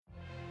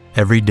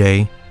Every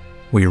day,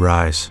 we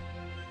rise,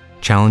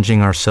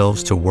 challenging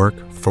ourselves to work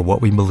for what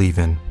we believe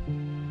in.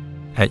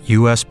 At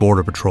U.S.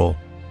 Border Patrol,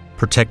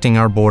 protecting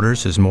our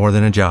borders is more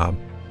than a job.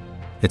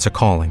 It's a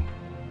calling.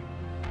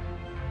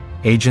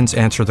 Agents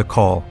answer the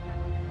call,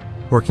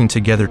 working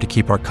together to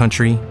keep our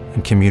country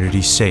and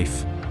communities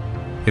safe.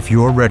 If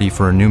you're ready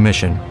for a new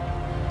mission,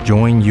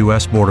 join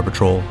U.S. Border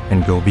Patrol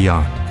and go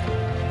beyond.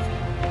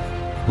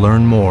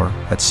 Learn more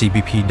at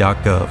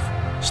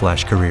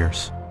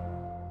cbp.gov/careers.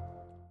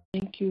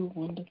 Thank you,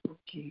 wonderful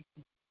Jesus.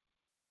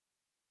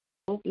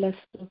 Oh, bless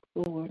the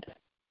Lord,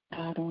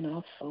 God on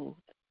our souls,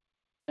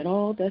 and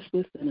all that's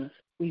within us.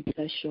 We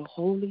bless your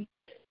holy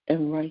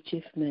and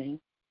righteous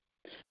name.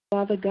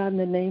 Father God, in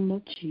the name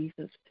of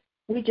Jesus,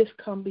 we just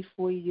come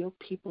before you, your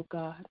people,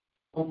 God,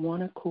 on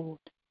one accord.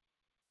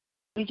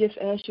 We just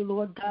ask you,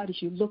 Lord God,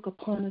 as you look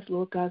upon us,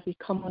 Lord God, as we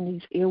come on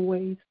these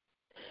airways,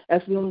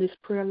 as we on this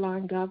prayer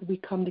line, God, we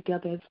come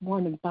together as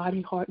one in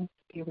body, heart, and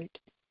spirit.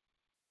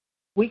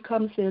 We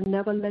come saying,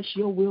 nevertheless,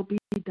 your will be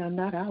done,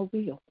 not our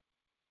will.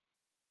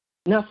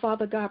 Now,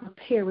 Father God,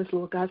 prepare us,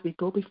 Lord God, as we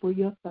go before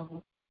your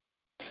throne.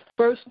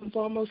 First and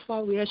foremost,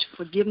 Father, we ask you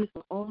forgiveness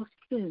for all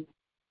sin,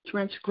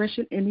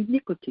 transgression, and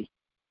iniquity.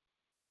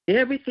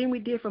 Everything we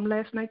did from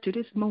last night to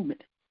this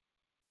moment,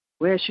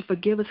 we ask you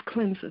forgive us,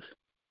 cleanse us.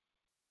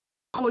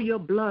 Pour your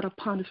blood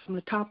upon us from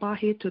the top of our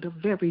head to the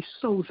very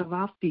soles of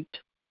our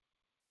feet.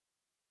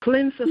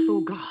 Cleanse us,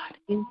 O God,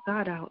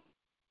 inside out.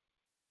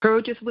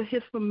 Purge us with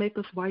hyssop and make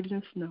us whiter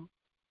than snow.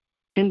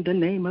 In the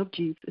name of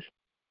Jesus.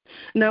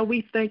 Now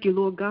we thank you,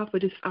 Lord God, for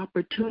this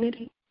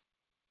opportunity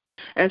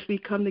as we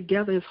come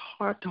together as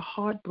heart to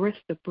heart, breast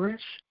to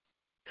breast.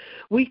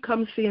 We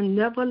come saying,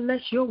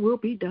 nevertheless, your will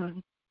be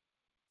done.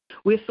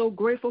 We're so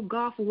grateful,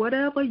 God, for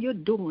whatever you're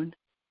doing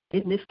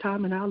in this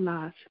time in our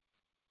lives.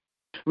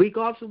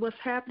 Regardless of what's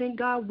happening,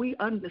 God, we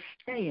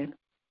understand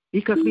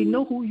because we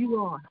know who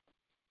you are.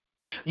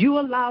 You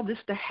allowed this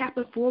to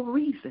happen for a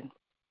reason.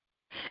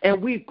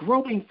 And we're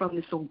growing from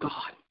this, oh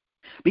God,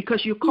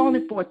 because you're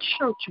calling for a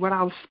church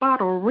without spot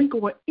or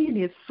wrinkle or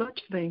any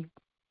such thing.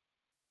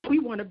 We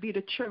want to be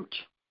the church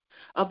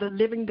of the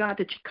living God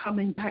that you're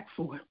coming back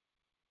for.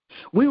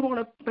 We want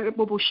to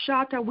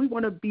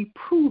be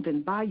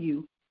proven by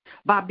you,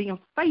 by being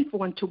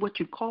faithful unto what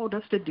you called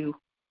us to do.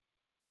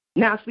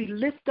 Now, as we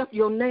lift up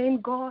your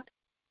name, God,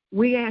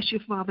 we ask you,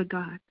 Father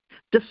God,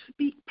 to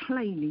speak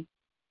plainly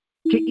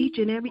to each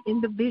and every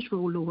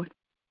individual, Lord,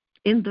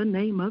 in the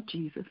name of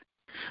Jesus.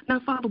 Now,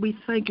 Father, we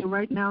thank you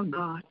right now,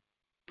 God.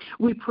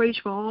 We praise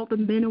for all the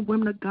men and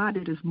women of God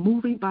that is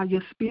moving by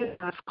your Spirit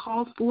that's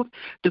called forth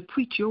to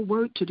preach your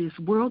word to this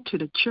world, to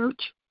the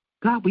church.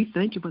 God, we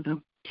thank you for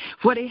them.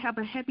 For they have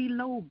a heavy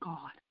load,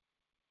 God.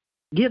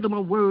 Give them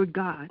a word,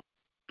 God,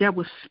 that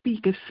will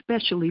speak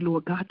especially,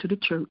 Lord God, to the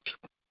church.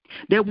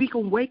 That we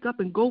can wake up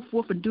and go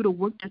forth and do the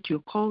work that you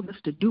have called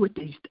us to do at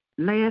these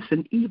last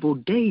and evil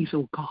days,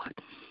 oh God.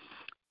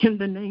 In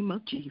the name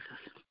of Jesus,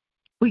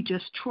 we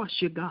just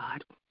trust you,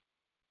 God.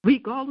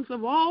 Regardless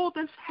of all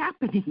that's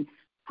happening,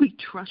 we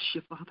trust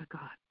you, Father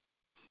God.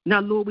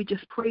 Now, Lord, we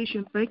just praise you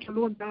and thank you,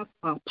 Lord God,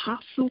 for our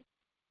Apostle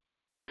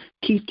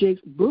Keith J.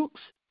 Brooks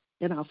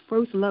and our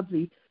first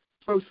lady,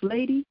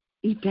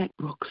 Yvette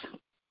Brooks.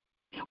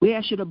 We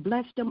ask you to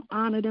bless them,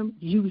 honor them,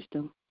 use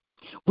them.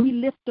 We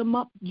lift them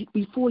up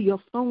before your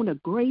throne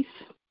of grace,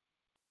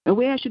 and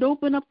we ask you to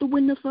open up the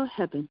windows of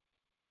heaven,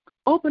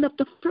 open up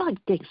the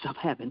floodgates of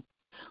heaven.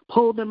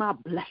 Pour them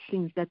out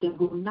blessings that they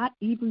will not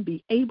even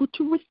be able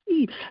to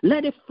receive.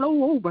 Let it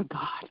flow over,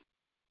 God.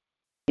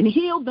 And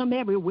heal them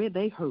everywhere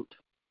they hurt,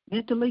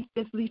 mentally,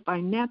 physically,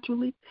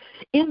 financially.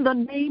 In the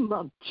name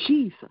of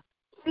Jesus,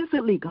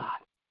 physically, God.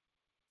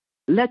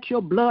 Let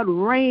your blood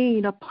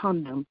rain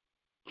upon them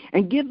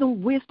and give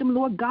them wisdom,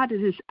 Lord God, at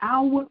this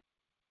hour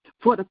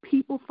for the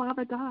people,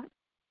 Father God.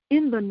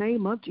 In the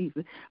name of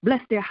Jesus.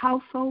 Bless their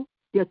household,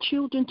 their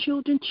children.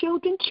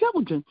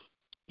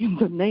 In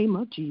the name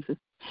of Jesus.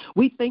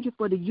 We thank you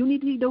for the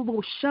unity, the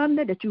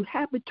Shanda that you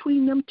have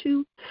between them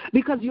two,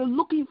 because you're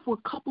looking for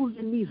couples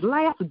in these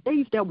last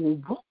days that will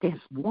walk as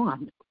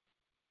one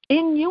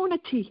in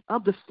unity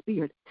of the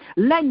Spirit.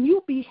 Let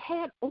you be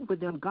head over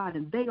them, God,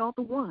 and they are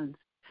the ones.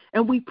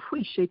 And we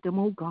appreciate them,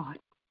 oh God,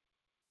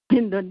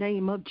 in the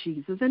name of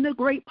Jesus and the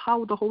great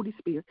power of the Holy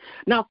Spirit.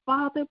 Now,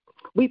 Father,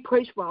 we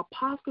praise for our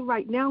apostle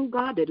right now,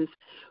 God, that is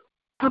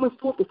coming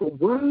forth with a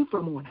word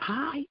from on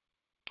high.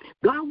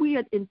 God, we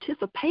are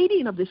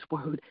anticipating of this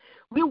word.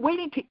 We're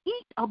waiting to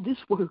eat of this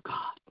word,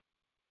 God.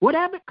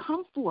 Whatever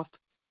comes forth,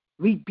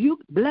 rebuke,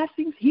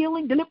 blessings,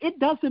 healing, deliverance, it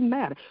doesn't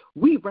matter.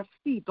 We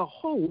receive the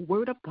whole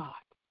word of God.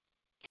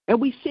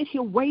 And we sit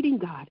here waiting,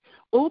 God.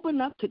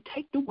 Open up to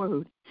take the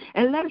word.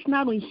 And let us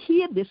not only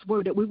hear this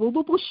word that we will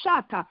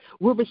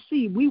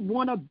receive. We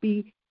want to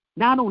be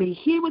not only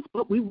hearers,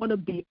 but we want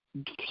to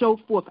show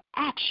forth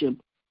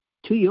action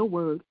to your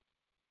word.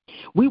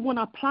 We want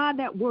to apply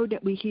that word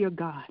that we hear,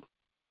 God.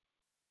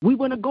 We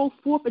want to go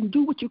forth and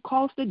do what you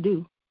call us to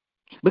do,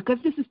 because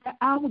this is the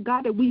hour,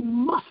 God, that we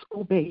must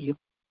obey you.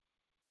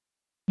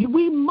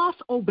 We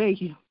must obey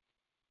you.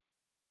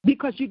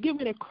 because you're getting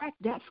ready to crack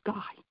that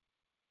sky.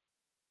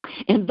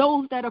 And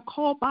those that are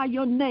called by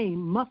your name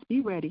must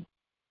be ready.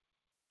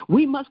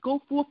 We must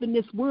go forth in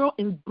this world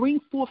and bring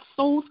forth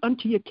souls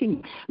unto your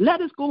kingdom.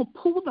 Let us go and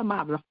pull them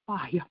out of the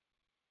fire.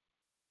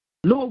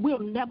 Lord, we'll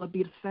never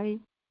be the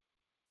same.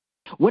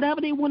 Whatever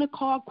they want to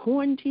call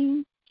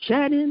quarantine,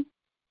 shut-in,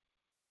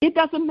 it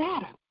doesn't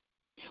matter.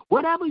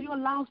 Whatever you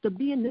allow us to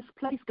be in this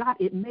place, God,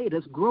 it made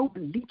us grow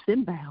in leaps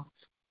and bounds.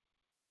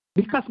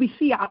 Because we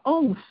see our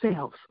own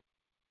selves.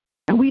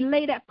 And we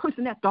lay that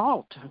person at the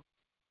altar.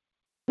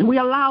 And we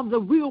allow the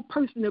real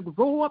person to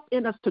grow up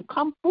in us to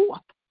come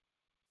forth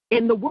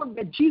in the work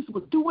that Jesus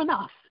was doing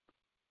us.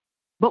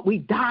 But we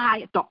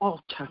die at the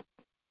altar.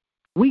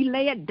 We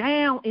lay it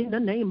down in the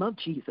name of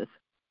Jesus.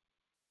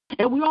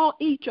 And we all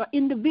each are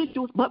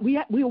individuals, but we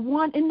are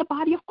one in the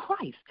body of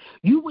Christ.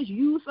 You will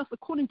use us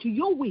according to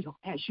your will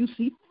as you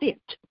see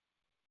fit.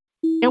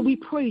 And we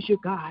praise you,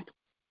 God.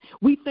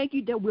 We thank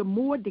you that we're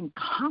more than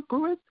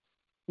conquerors.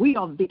 We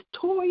are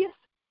victorious.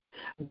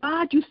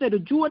 God, you said the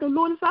joy of the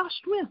Lord is our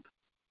strength.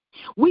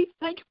 We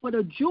thank you for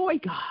the joy,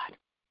 God.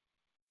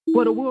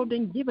 For the world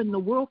didn't give, and the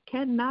world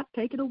cannot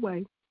take it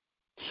away.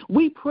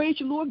 We praise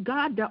you, Lord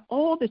God, that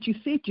all that you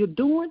said you're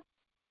doing,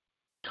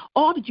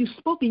 all that you've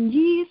spoken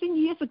years and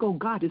years ago,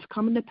 God, is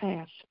coming to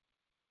pass.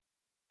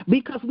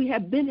 Because we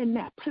have been in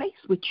that place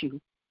with you,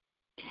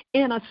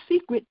 in a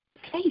secret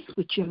place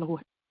with you,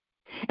 Lord.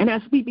 And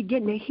as we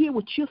begin to hear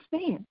what you're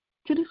saying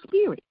to the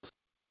Spirit,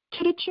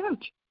 to the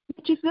church,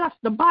 which is us,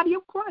 the body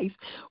of Christ,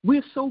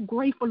 we're so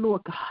grateful,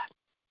 Lord God.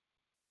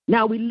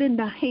 Now we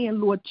lend a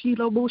hand, Lord, to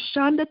those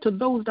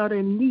that are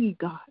in need,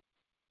 God.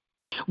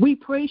 We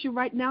praise you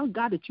right now,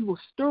 God, that you will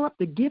stir up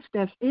the gifts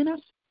that's in us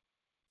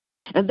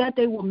and that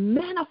they will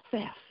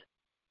manifest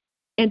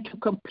and to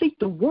complete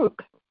the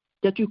work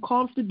that you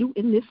called us to do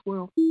in this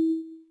world.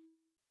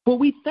 For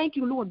we thank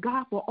you, Lord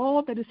God, for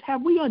all that is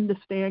have. We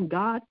understand,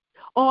 God,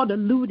 all the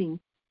looting,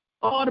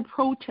 all the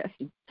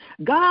protesting.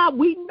 God,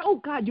 we know,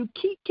 God, you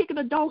keep kicking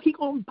the dog, he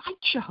going to bite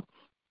you.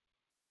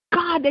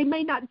 God, they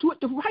may not do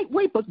it the right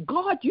way, but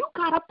God, you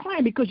got a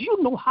plan because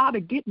you know how to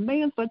get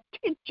man's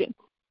attention.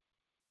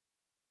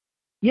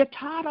 You're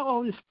tired of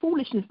all this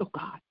foolishness, oh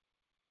God.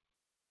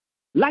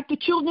 Like the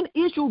children of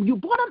Israel, you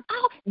brought them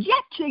out,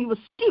 yet they were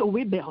still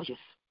rebellious.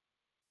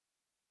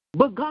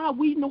 But God,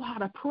 we know how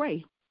to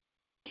pray.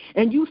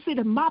 And you said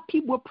if my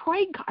people will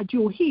pray, God,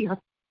 you'll hear.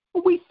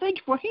 Well, we thank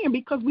you for hearing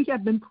because we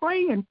have been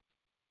praying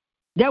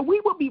that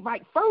we will be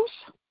right first,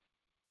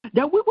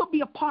 that we will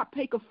be a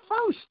partaker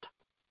first,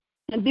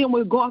 and then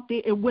we'll go out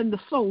there and win the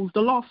souls,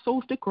 the lost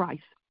souls to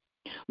Christ.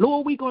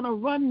 Lord, we're going to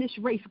run this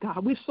race,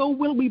 God. We're so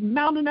willing. We're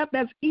mounting up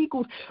as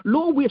eagles.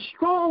 Lord, we're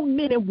strong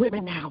men and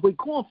women now. We're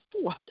going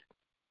forth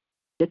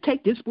to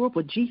take this world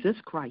for Jesus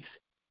Christ.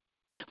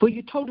 For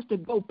you told us to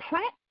go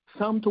plant,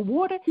 some to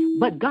water,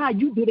 but God,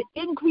 you did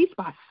an increase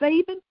by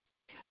saving,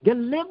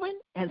 delivering,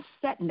 and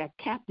setting the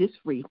captives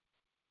free.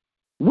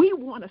 We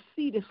want to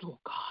see this, Lord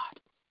God,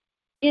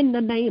 in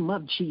the name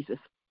of Jesus.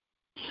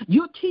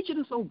 You're teaching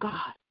us, oh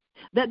God,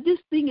 that this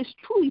thing is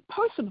truly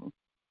personal.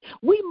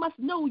 We must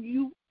know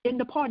you in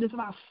the pardons of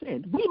our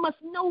sin. We must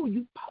know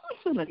you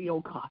personally,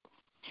 oh God,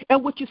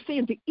 and what you're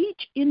saying to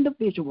each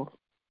individual.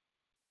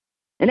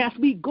 And as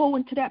we go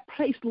into that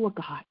place, Lord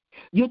God,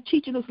 you're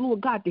teaching us, Lord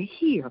God, to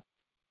hear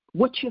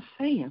what you're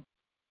saying,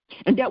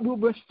 and that we'll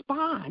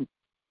respond.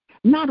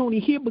 Not only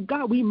here, but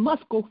God, we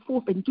must go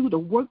forth and do the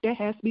work that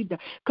has to be done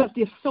because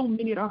there's so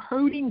many that are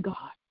hurting, God.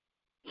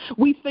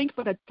 We thank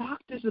for the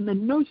doctors and the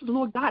nurses,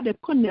 Lord God, that are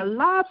putting their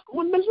lives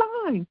on the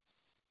line.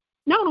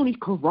 Not only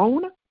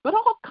corona, but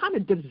all kind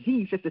of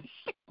diseases and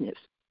sickness.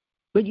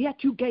 But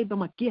yet you gave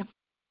them a gift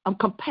of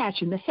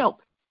compassion to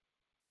help,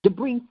 to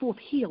bring forth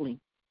healing.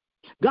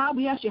 God,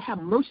 we ask you to have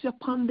mercy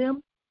upon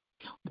them,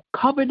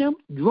 cover them,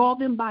 draw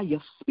them by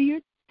your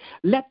spirit.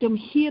 Let them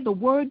hear the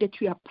word that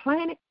you have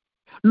planted.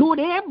 Lord,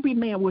 every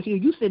man will hear.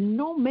 You said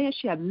no man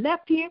shall have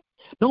left here,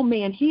 no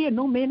man here,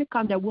 no man to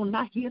come that will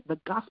not hear the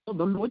gospel of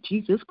the Lord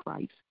Jesus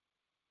Christ.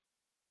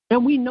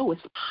 And we know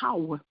it's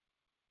power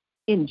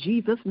in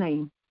Jesus'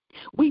 name.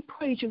 We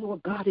praise you,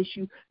 Lord God, as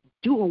you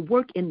do a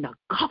work in the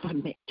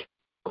government.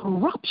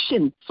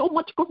 Corruption, so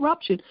much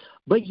corruption.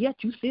 But yet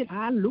you said,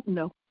 look,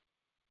 no.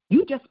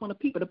 You just want the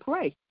people to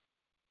pray.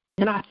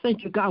 And I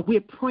thank you, God,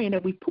 we're praying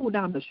that we pull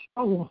down the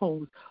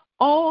strongholds,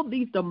 all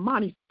these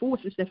demonic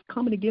forces that's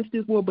coming against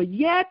this world. But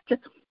yet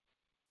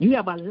you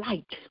have a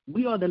light.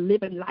 We are the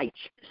living light.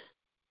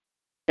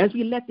 As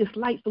we let this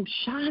light so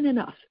shine in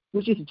us,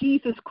 which is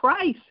Jesus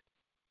Christ,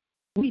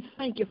 we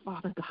thank you,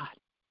 Father God.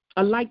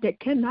 A light that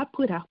cannot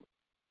put out.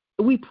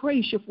 We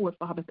praise you for it,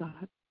 Father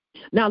God.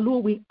 Now,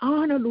 Lord, we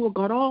honor, Lord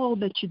God, all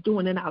that you're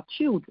doing in our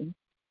children.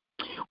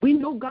 We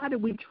know, God,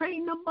 that we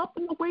train them up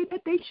in the way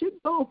that they should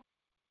go.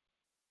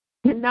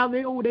 And now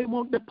they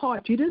won't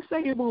depart. You didn't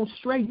say they won't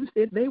stray. You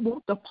said they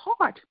won't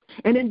depart.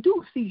 And in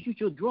due season, you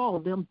shall draw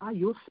them by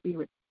your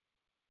spirit.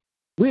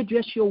 We're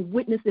just your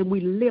witness, and we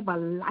live a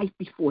life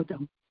before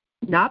them.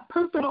 Not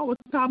perfect all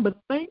the time, but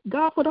thank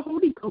God for the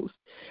Holy Ghost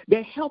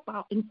that help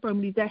our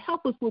infirmities, that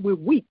help us when we're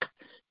weak.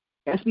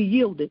 as we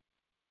yield it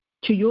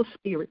to your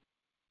spirit.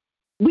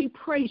 We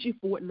praise you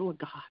for it, Lord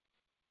God.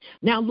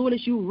 Now, Lord,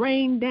 as you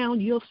rain down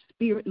your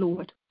spirit,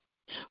 Lord,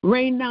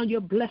 rain down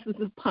your blessings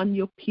upon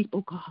your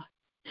people, God.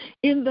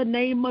 In the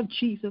name of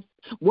Jesus,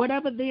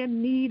 whatever they're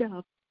in need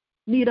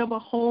of a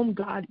home,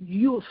 God,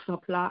 you'll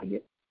supply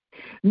it.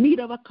 Need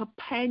of a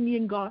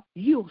companion, God,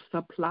 you'll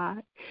supply.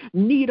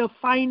 Need of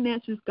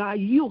finances, God,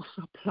 you'll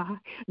supply.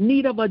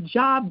 Need of a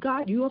job,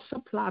 God, you'll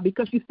supply.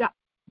 Because you said,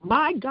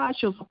 my God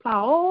shall supply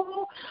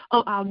all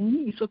of our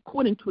needs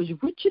according to his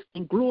riches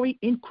and glory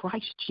in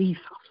Christ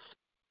Jesus.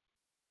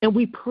 And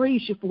we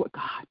praise you for it,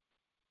 God.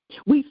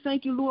 We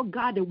thank you, Lord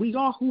God, that we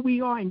are who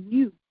we are in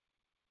you.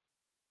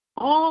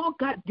 All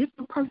got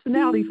different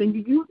personalities, and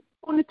you use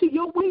according to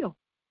your will.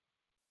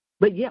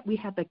 But yet we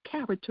have the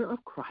character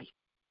of Christ.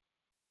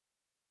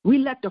 We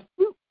let the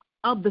fruit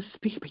of the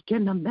Spirit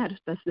begin to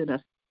manifest in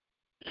us.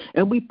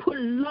 And we put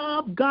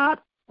love, God,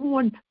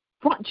 on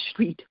Front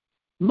Street.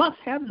 Must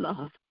have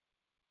love.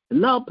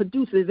 Love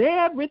produces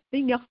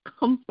everything else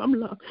comes from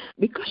love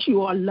because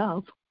you are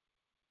love.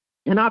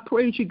 And I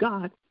praise you,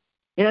 God.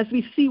 And as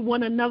we see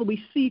one another,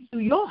 we see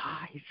through your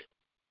eyes.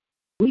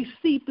 We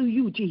see through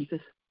you,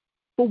 Jesus.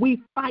 For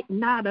we fight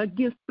not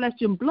against flesh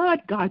and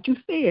blood, God, you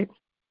said,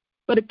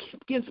 but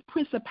against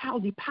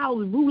principality,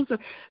 powers, rulers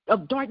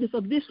of darkness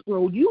of this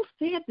world. You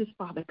said this,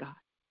 Father God.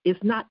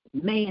 It's not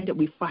man that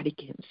we fight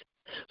against.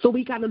 So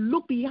we got to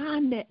look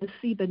beyond that and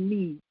see the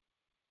need.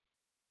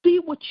 See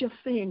what you're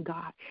saying,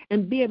 God,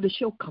 and be able to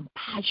show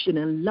compassion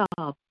and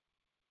love.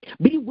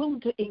 Be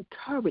willing to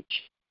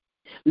encourage.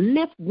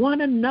 Lift one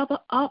another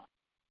up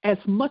as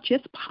much as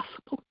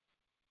possible.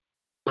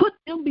 Put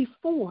them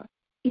before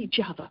each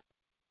other.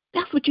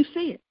 That's what you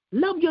said.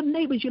 Love your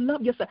neighbors, you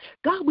love yourself.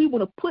 God, we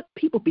want to put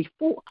people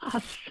before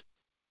us.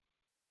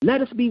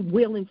 Let us be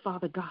willing,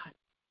 Father God,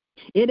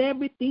 in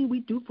everything we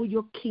do for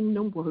your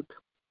kingdom work.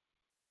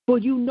 For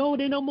you know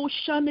the almost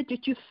shunted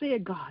that you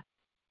said, God.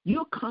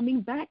 You're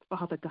coming back,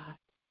 Father God.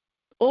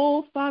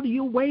 Oh, Father,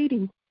 you're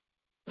waiting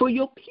for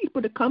your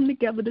people to come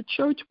together, the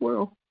church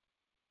world.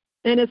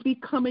 And as we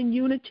come in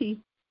unity,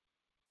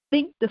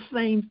 think the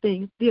same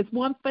thing. There's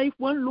one faith,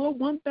 one Lord,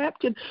 one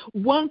baptism,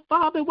 one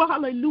Father. Well,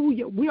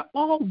 hallelujah. We're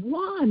all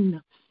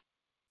one.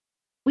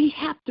 We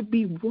have to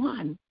be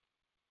one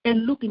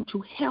and looking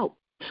to help.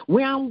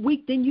 Where I'm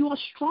weak, then you are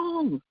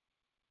strong.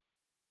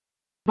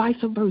 Vice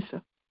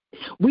versa.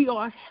 We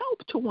are a help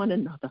to one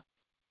another.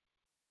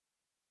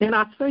 And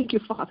I thank you,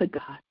 Father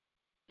God,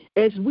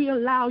 as we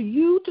allow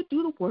you to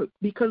do the work,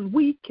 because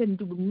we can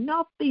do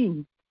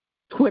nothing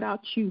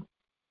without you.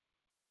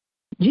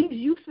 Jesus,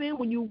 you said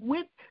when you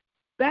went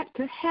back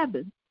to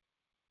heaven,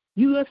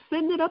 you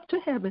ascended up to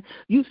heaven,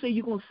 you say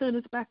you're going to send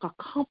us back a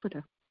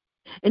comforter,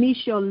 and he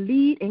shall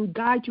lead and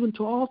guide you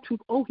into all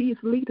truth. Oh, he is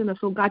leading us,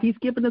 oh God. He's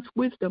given us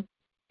wisdom.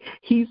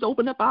 He's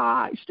opened up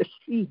our eyes to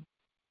see.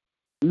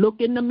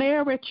 Look in the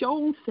mirror at your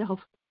own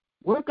self.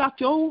 Work out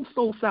your own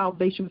soul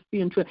salvation with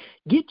fear and trembling.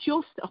 Get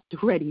yourself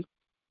ready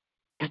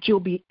that you'll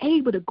be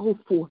able to go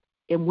forth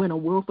and win a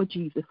world for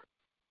Jesus.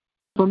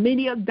 For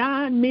many are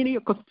dying, many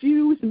are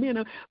confused, men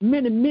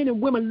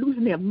and women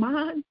losing their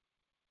mind.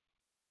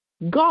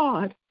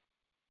 God,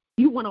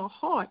 you want a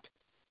heart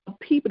of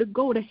people to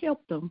go to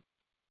help them.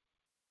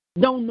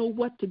 Don't know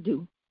what to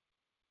do.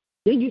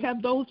 Then you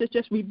have those that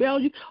just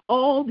rebel. We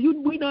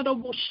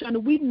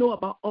know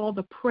about all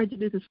the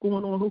prejudice that's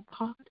going on, oh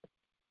God.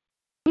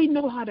 We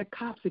know how the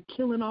cops are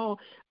killing all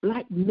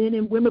black men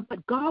and women,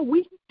 but God,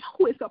 we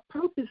know it's a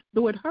purpose,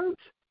 though it hurts.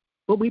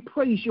 But we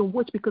praise your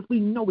words because we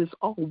know it's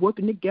all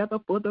working together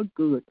for the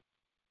good.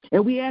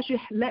 And we ask you,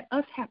 let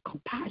us have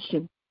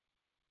compassion.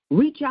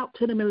 Reach out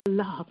to them in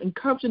love,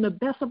 encourage them the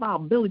best of our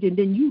ability, and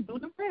then you do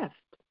the rest.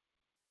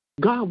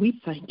 God, we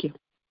thank you.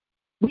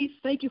 We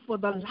thank you for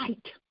the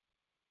light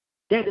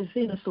that is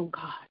in us, oh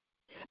God,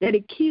 that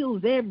it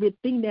kills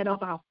everything that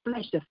of our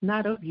flesh that's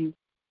not of you.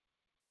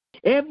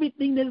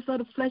 Everything that is of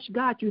the flesh,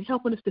 God, you're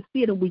helping us to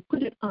see it, and we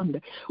put it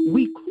under.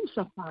 We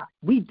crucify it.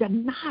 We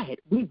deny it.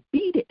 We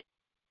beat it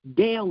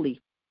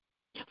daily.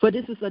 For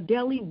this is a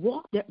daily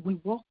walk that we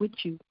walk with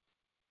you.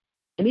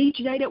 And each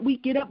day that we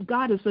get up,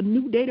 God, is a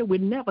new day that we've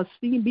never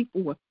seen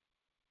before.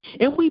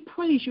 And we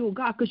praise you, oh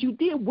God, because you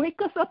did wake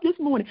us up this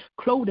morning,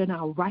 clothed in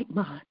our right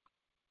mind.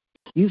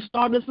 You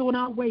started us on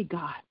our way,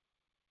 God,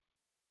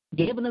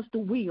 giving us the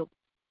will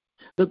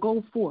to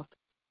go forth,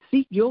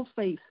 seek your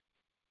face,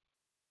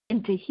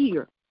 and to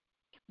hear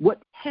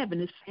what heaven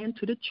is saying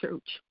to the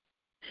church.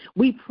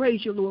 We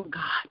praise you, Lord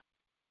God,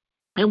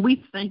 and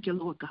we thank you,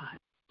 Lord God,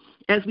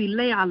 as we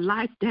lay our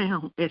life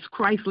down as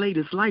Christ laid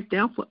his life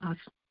down for us.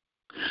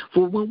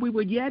 For when we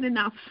were yet in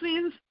our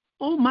sins,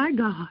 oh my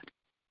God,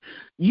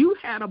 you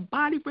had a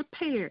body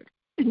prepared,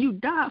 and you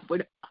died for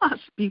us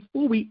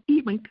before we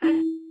even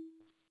came.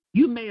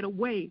 You made a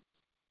way.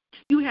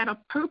 You had a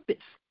purpose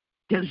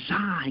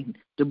designed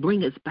to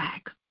bring us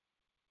back.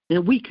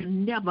 And we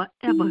can never,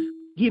 ever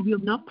give you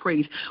enough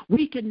praise.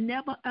 We can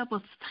never,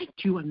 ever thank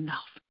you enough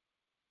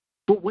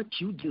for what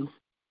you do.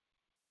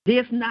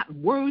 There's not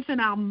words in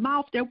our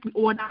mouth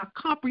or in our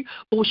compre,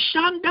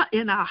 Oshanda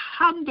in our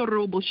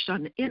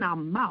handoroboshanda in our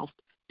mouth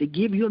to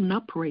give you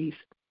enough praise.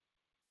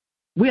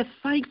 We're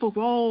thankful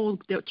for all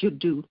that you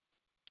do,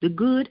 the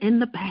good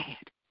and the bad.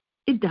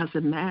 It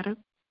doesn't matter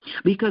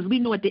because we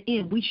know at the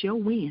end we shall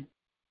win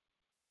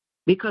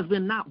because we're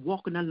not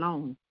walking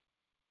alone.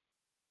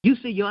 You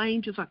say your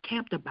angels are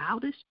camped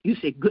about us. You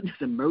say goodness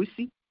and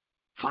mercy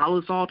follow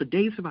us all the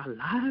days of our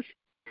lives.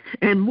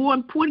 And more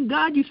important,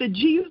 God, you said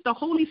Jesus, the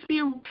Holy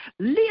Spirit,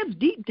 lives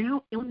deep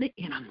down in the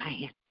inner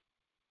man.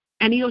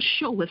 And he'll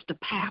show us the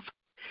path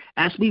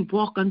as we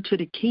walk unto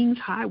the King's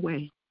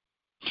highway.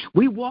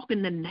 We walk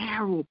in the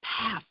narrow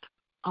path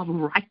of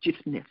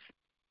righteousness.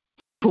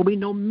 For we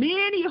know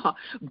many are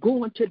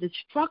going to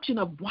destruction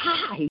of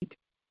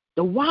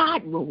the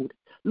wide road.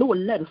 Lord,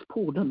 let us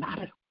pull them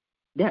out of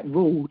that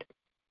road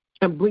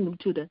and bring them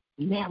to the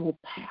narrow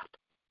path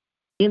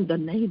in the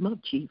name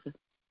of Jesus.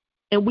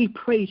 And we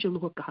praise you,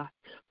 Lord God,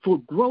 for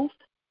growth,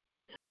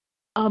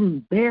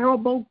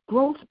 unbearable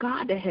growth,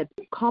 God, that has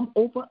come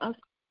over us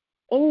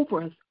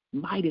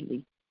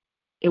mightily.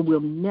 It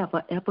will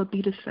never, ever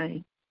be the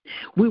same.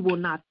 We will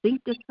not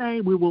think the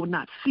same. We will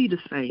not see the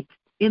same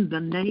in the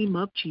name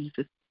of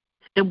Jesus.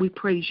 And we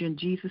praise you in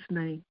Jesus'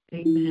 name.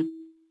 Amen.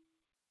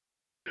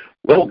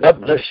 Well,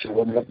 God bless you,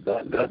 woman of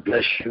God. God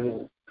bless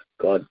you.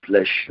 God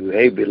bless you.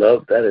 Hey,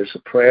 beloved, that is a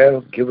prayer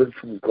given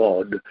from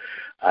God.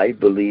 I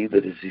believe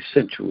that it's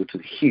essential to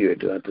hear,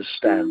 to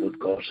understand what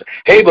God says.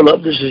 Hey,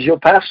 beloved, this is your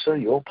pastor,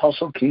 your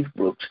Apostle Keith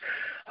Brooks.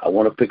 I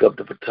want to pick up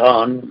the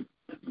baton.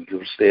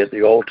 You'll stay at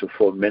the altar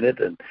for a minute,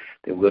 and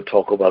then we'll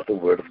talk about the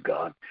Word of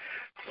God.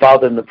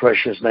 Father, in the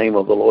precious name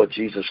of the Lord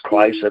Jesus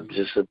Christ, I'm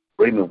just in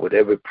agreement with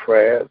every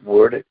prayer,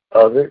 word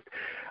uttered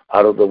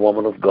out of the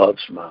woman of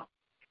God's mouth.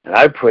 And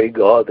I pray,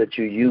 God, that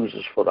you use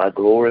us for thy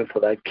glory and for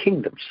thy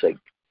kingdom's sake.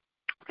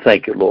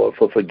 Thank you, Lord,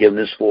 for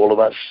forgiveness for all of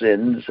our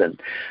sins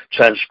and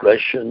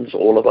transgressions,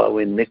 all of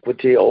our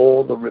iniquity,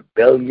 all the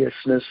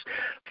rebelliousness.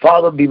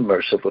 Father, be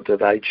merciful to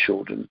thy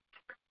children.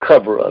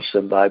 Cover us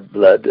in thy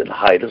blood and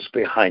hide us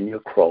behind your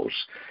cross.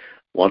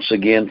 Once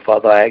again,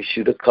 Father, I ask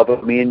you to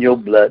cover me in your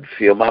blood,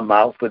 fill my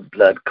mouth with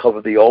blood,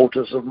 cover the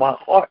altars of my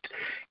heart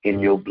in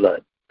your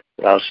blood.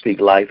 That I'll speak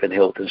life and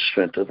health and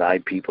strength to thy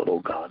people, O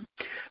God.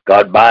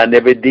 God, bind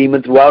every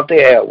demon throughout the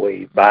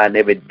airway, bind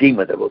every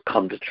demon that will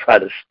come to try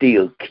to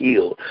steal,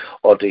 kill,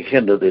 or to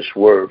hinder this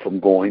word from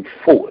going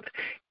forth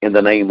in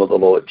the name of the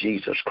Lord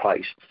Jesus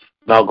Christ.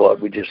 Now,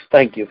 God, we just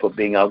thank you for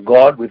being our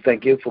God. We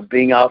thank you for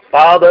being our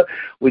Father.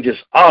 We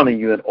just honor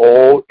you in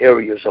all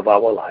areas of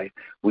our life.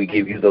 We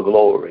give you the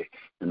glory.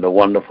 In the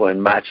wonderful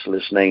and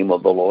matchless name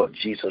of the Lord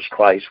Jesus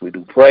Christ, we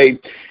do pray.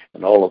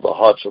 And all of the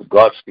hearts of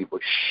God's people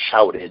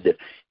shouted,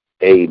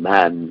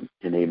 amen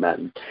and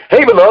amen.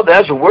 Hey, beloved,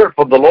 there's a word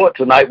from the Lord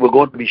tonight. We're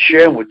going to be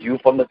sharing with you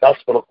from the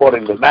Gospel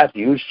according to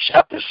Matthew,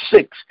 chapter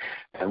 6.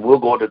 And we're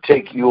going to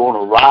take you on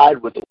a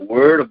ride with the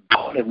Word of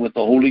God and with the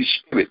Holy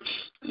Spirit.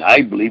 And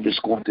I believe it's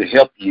going to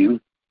help you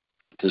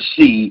to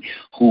see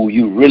who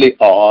you really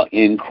are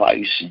in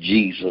Christ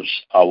Jesus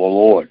our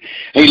Lord.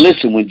 Hey,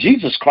 listen, when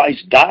Jesus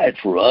Christ died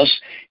for us,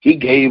 he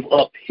gave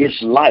up his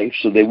life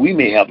so that we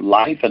may have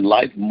life and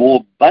life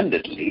more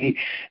abundantly.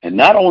 And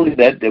not only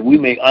that, that we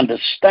may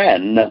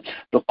understand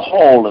the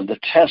call and the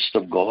test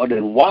of God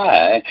and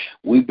why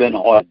we've been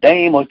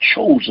ordained or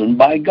chosen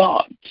by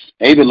God.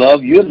 Hey,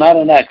 beloved, you're not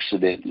an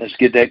accident. Let's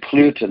get that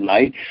clear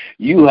tonight.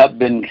 You have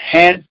been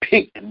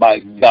handpicked by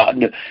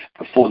God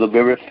before the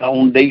very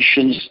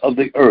foundations of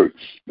the earth.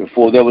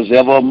 Before there was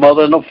ever a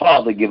mother and a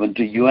father given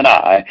to you and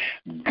I,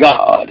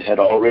 God had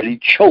already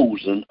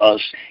chosen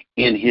us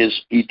in his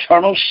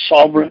eternal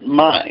sovereign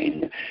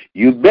mind.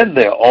 You've been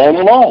there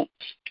all along.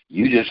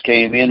 You just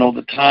came in on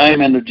the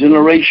time and the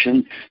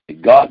generation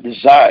that God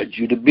desired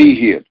you to be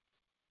here.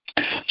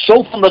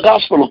 So from the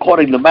Gospel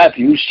according to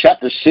Matthew,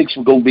 chapter 6,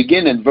 we're going to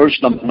begin in verse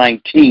number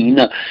 19.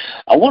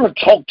 I want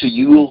to talk to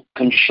you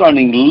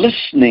concerning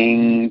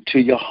listening to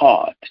your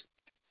heart.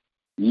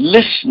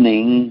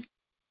 Listening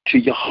to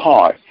your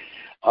heart.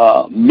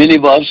 Many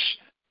of us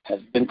have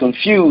been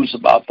confused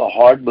about the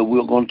heart, but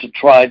we're going to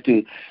try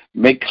to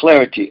make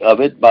clarity of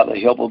it by the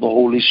help of the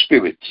Holy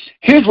Spirit.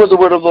 Here's what the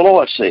word of the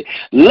Lord says.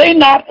 Lay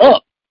not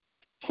up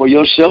for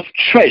yourself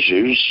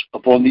treasures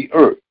upon the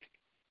earth,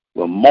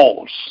 where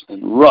moss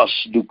and rust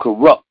do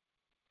corrupt,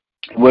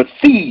 where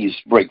thieves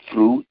break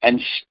through and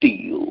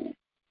steal.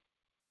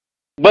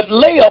 But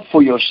lay up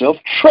for yourself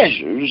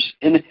treasures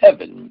in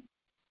heaven,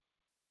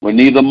 where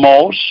neither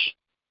moss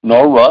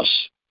nor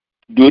rust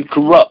do it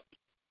corrupt,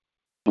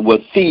 and where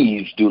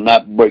thieves do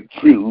not break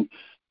through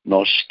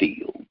nor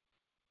steal.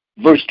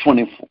 Verse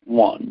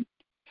 21,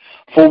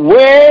 for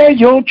where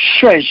your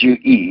treasure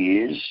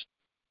is,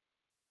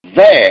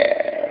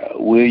 there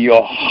will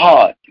your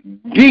heart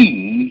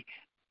be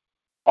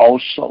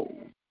also.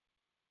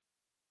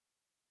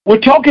 We're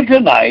talking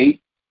tonight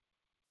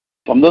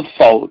from the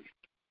thought,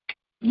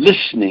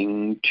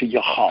 listening to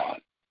your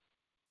heart.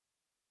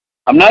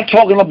 I'm not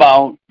talking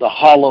about the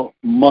hollow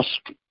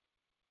muscle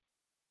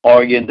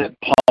organ that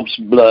pumps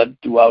blood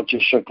throughout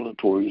your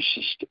circulatory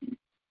system.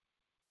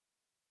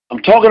 I'm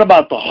talking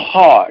about the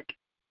heart,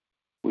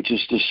 which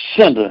is the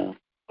center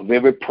of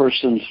every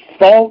person's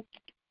thought,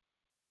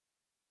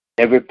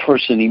 every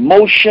person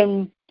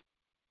emotion,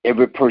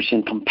 every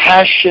person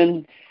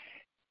compassion,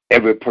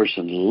 every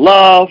person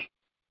love.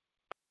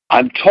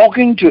 I'm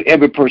talking to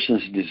every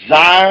person's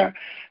desire,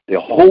 their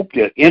hope,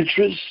 their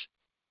interests,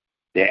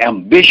 their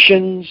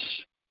ambitions,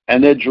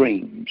 and their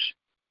dreams.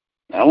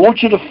 Now, I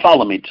want you to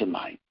follow me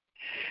tonight,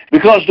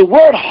 because the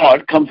word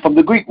heart comes from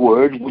the Greek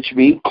word which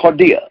means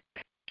cardia.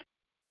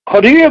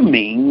 Cardia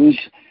means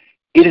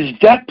it is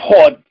that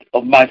part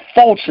of my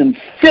thoughts and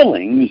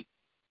feelings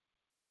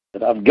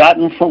that I've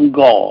gotten from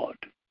God.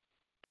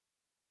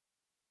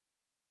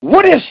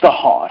 What is the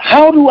heart?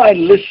 How do I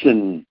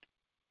listen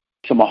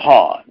to my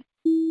heart?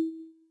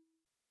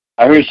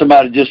 I heard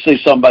somebody just say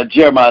something about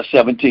Jeremiah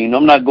 17.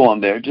 I'm not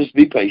going there. Just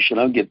be patient.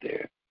 I'll get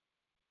there.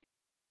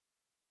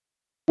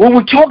 When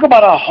we talk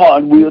about our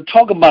heart, we are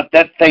talking about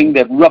that thing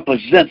that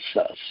represents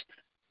us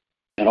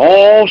and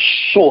all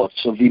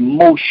sorts of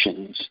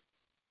emotions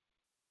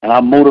and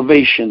our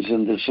motivations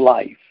in this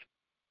life.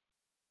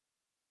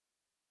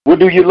 What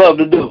do you love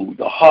to do?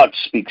 The heart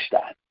speaks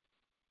that.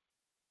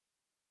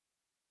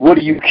 What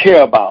do you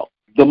care about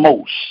the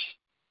most?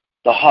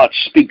 The heart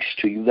speaks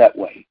to you that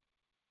way.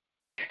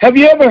 Have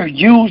you ever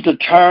used the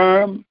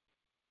term,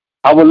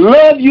 I will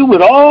love you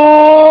with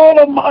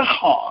all of my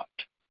heart?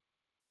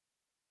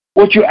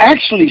 What you're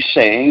actually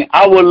saying,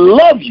 I will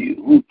love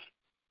you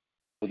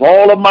with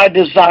all of my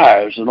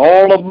desires and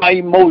all of my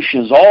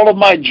emotions, all of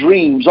my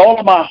dreams, all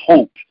of my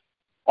hopes,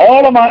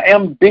 all of my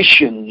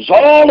ambitions,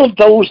 all of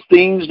those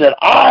things that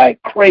I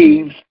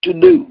crave to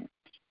do.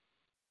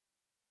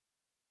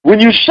 When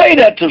you say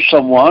that to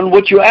someone,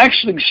 what you're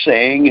actually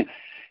saying,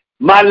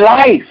 my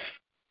life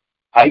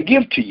I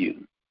give to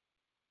you.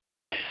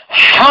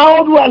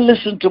 How do I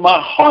listen to my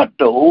heart,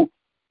 though,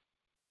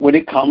 when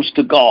it comes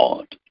to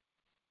God?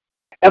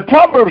 In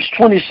Proverbs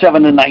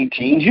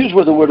 27:19, here's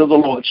what the word of the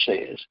Lord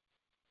says.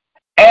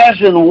 As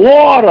in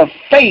water,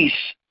 face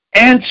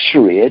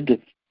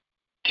answered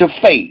to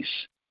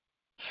face,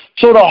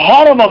 so the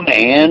heart of a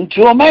man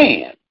to a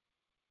man.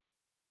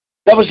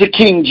 That was the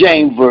King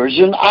James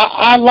Version.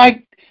 I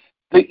like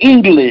the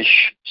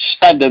English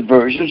Standard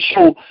Version,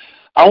 so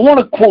I want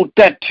to quote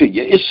that to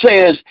you. It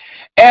says,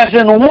 as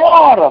in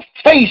water,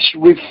 face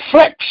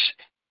reflects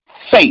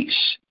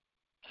face,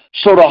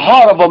 so the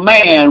heart of a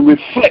man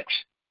reflects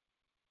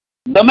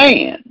the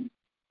man.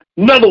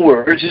 In other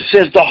words, it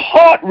says the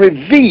heart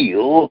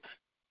reveals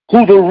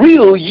who the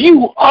real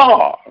you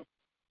are,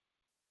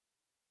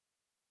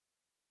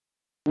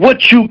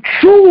 what you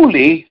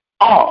truly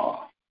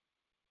are,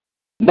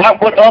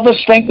 not what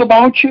others think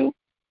about you,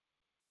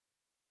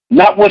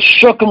 not what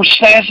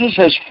circumstances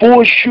has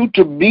forced you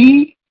to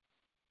be,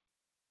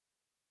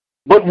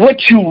 but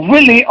what you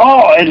really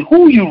are and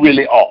who you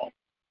really are.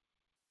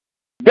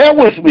 Bear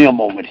with me a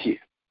moment here.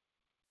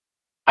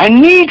 I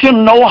need to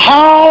know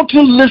how to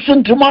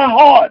listen to my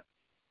heart.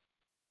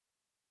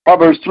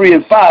 Proverbs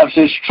 3:5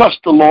 says, trust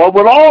the Lord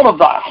with all of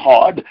thy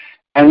heart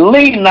and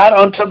lean not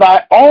unto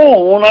thy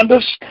own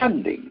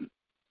understanding.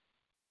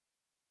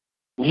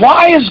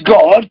 Why is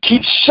God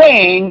keep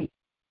saying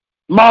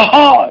my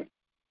heart?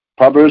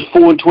 Proverbs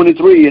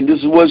 4:23, and this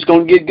is what's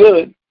going to get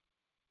good.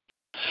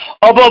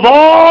 Above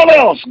all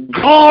else,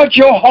 guard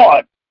your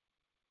heart,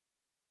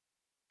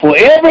 for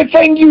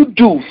everything you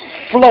do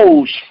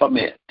flows from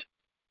it.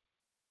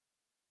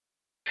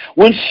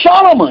 When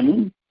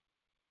Solomon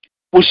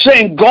was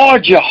saying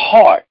guard your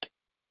heart,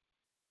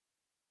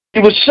 he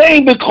was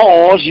saying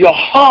because your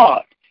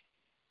heart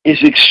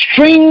is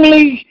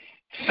extremely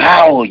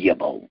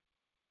valuable.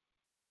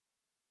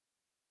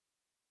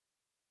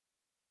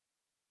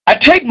 I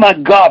take my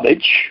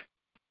garbage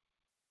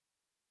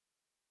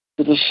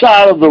to the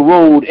side of the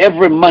road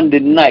every Monday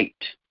night.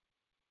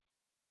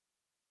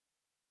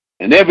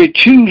 And every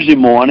Tuesday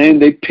morning,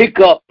 they pick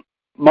up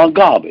my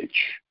garbage.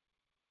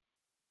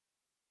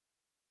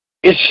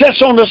 It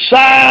sits on the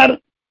side,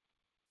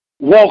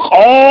 walk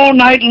all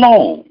night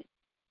long,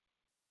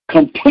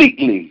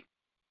 completely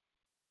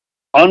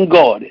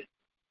unguarded.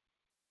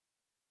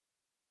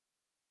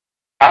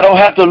 I don't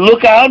have to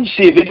look out and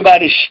see if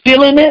anybody's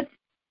stealing it,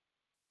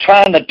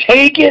 trying to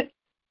take it.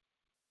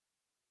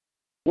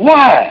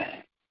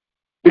 Why?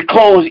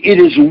 Because it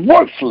is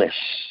worthless.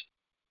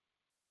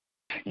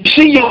 You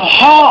see, your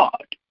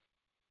heart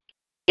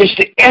is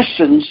the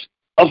essence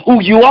of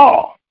who you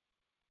are.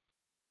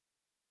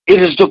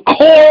 It is the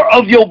core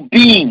of your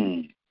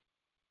being.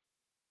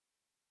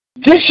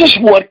 This is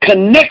what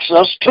connects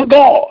us to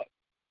God.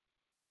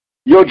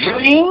 Your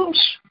dreams,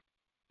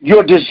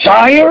 your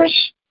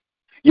desires,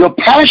 your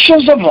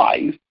passions of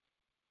life.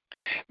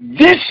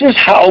 This is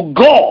how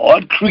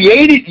God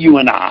created you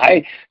and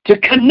I to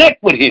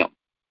connect with Him.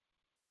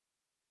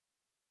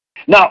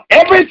 Now,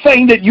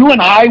 everything that you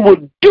and I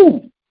would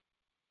do,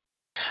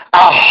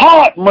 our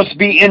heart must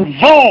be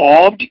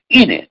involved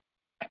in it.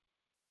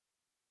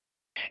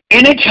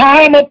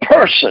 Anytime a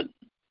person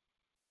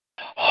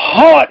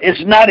heart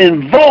is not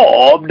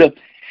involved,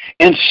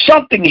 in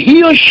something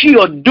he or she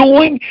are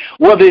doing,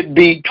 whether it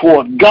be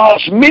toward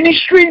God's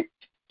ministry,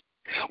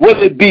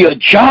 whether it be a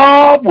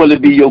job, whether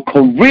it be your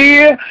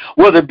career,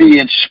 whether it be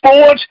in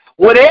sports,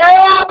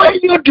 whatever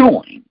you're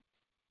doing,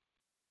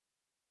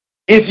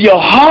 if your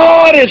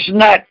heart is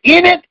not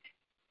in it,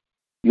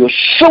 you'll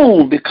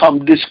soon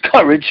become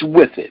discouraged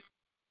with it.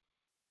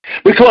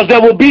 Because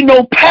there will be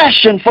no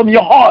passion from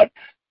your heart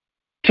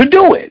to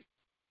do it.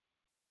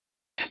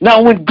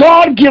 Now, when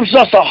God gives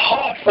us a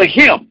heart for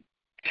him,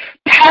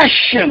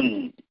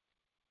 passion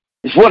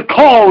is what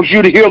calls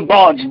you to hear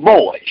God's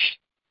voice.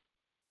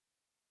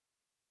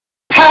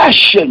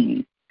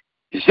 Passion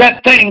is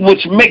that thing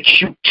which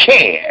makes you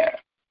care.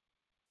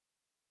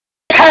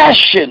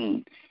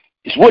 Passion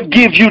is what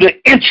gives you the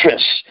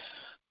interest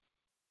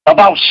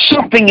about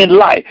something in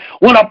life.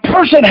 When a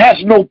person has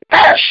no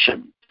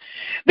passion,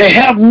 they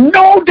have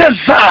no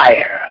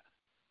desire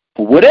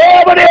for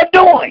whatever they're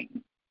doing.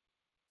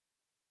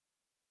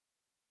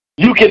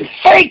 You can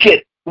fake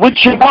it with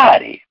your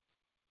body,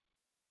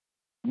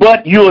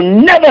 but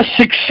you'll never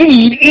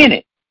succeed in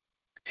it.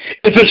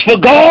 If it's for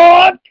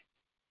God,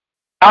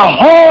 our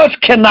hearts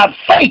cannot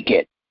fake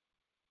it.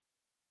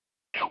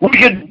 We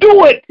can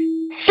do it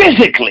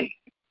physically,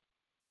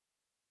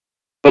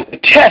 but the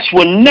test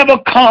will never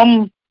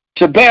come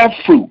to bear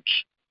fruits.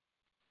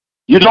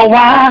 You know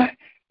why?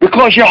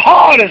 Because your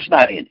heart is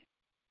not in it.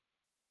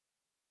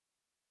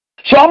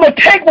 So I'm going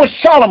to take what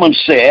Solomon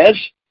says,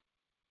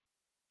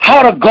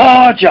 how to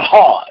guard your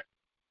heart.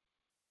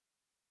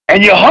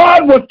 And your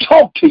heart will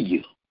talk to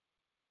you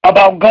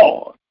about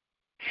God.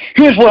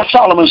 Here's what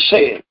Solomon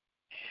said.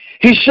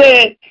 He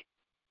said,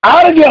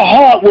 out of your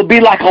heart will be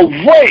like a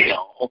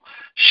well,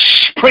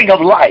 spring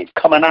of life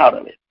coming out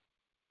of it.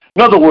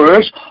 In other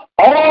words,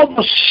 all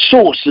the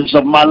sources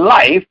of my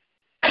life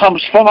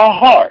comes from our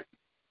heart.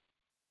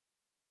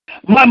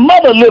 My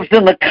mother lives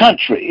in the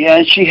country,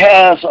 and she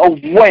has a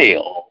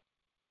well.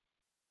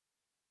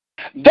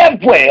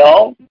 That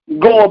well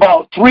go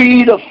about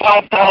 3,000 to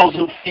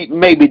 5,000 feet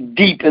maybe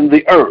deep in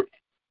the earth.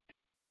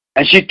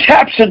 And she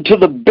taps into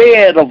the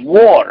bed of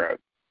water,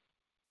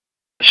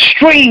 a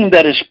stream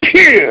that is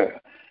pure,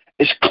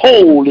 it's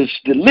cold, it's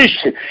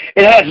delicious.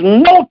 It has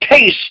no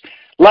taste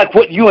like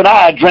what you and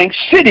I drink,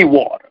 city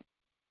water.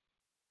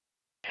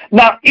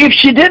 Now, if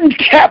she didn't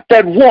tap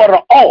that water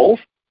off,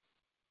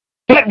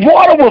 that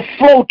water will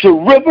flow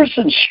to rivers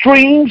and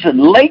streams and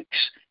lakes,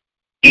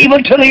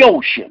 even to the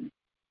ocean.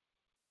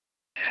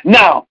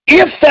 Now,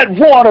 if that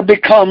water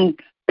becomes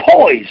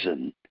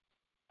poison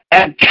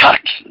and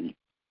toxin,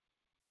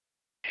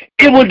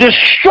 it will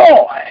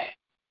destroy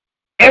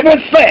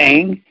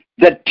everything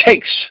that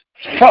takes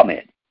from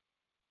it.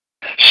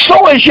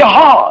 So is your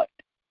heart.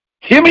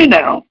 Hear me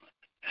now,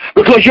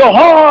 because your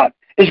heart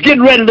is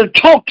getting ready to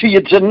talk to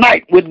you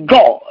tonight with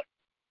God.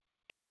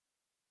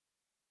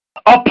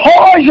 A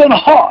poison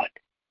heart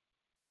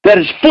that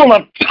is full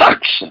of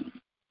toxin,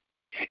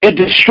 it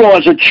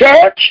destroys a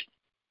church,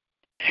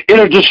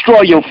 it'll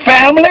destroy your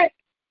family,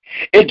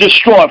 it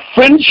destroys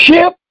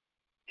friendship,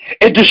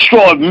 it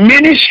destroys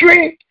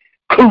ministry,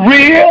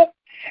 career,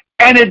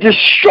 and it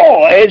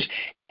destroys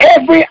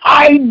every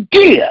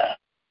idea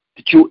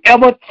that you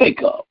ever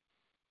think of.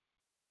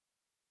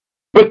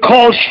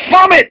 Because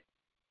from it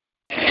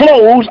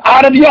flows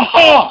out of your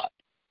heart.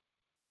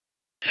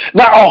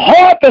 Now, a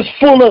heart that's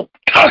full of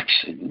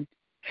toxin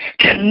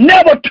can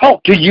never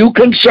talk to you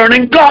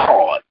concerning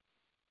God.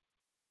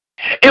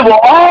 It will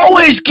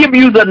always give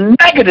you the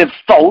negative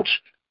thoughts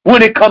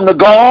when it comes to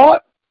God,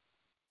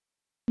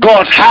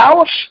 God's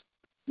house,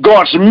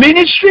 God's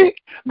ministry,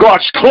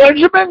 God's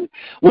clergymen.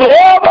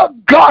 Whatever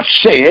God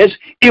says,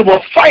 it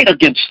will fight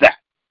against that.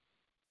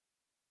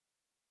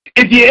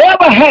 If you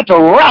ever had to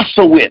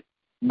wrestle with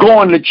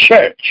going to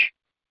church,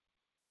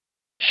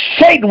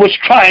 Satan was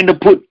trying to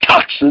put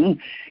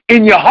toxin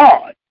in your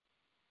heart.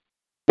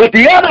 But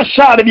the other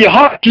side of your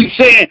heart keeps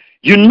saying,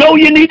 you know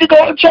you need to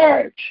go to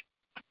church.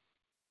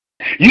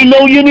 You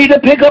know you need to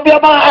pick up your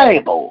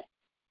Bible.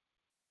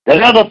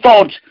 That other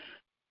thoughts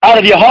out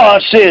of your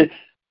heart said,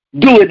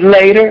 do it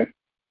later.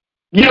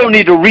 You don't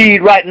need to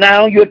read right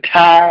now. You're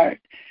tired.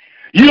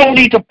 You don't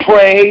need to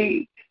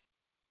pray.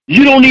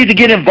 You don't need to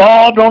get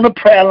involved on the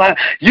prayer line.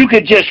 You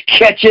could just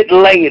catch it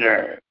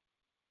later.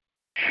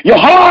 Your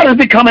heart is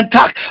becoming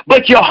toxic,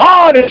 but your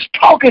heart is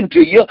talking to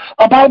you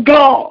about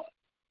God.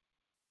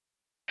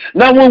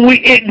 Now, when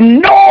we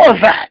ignore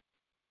that,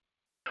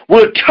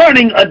 we're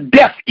turning a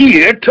deaf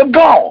ear to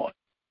God.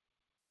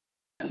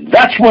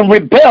 That's when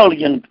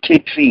rebellion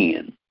kicks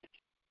in.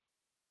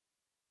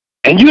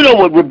 And you know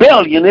what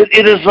rebellion is?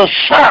 It is a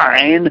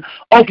sign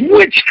of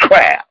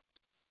witchcraft.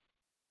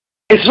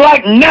 It's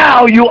like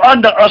now you're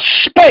under a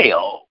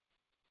spell,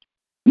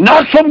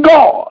 not from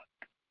God,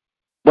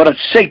 but a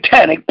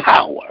satanic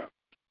power.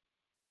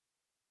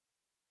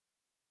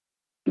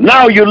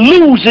 Now you're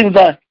losing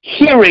the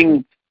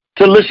hearing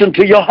to listen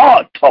to your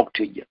heart talk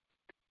to you.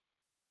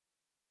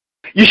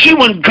 You see,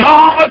 when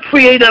God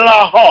created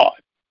our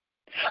heart,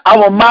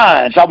 our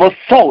minds, our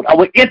thought,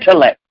 our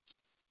intellect,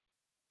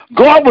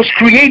 God was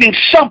creating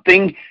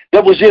something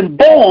that was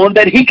inborn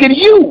that he could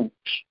use.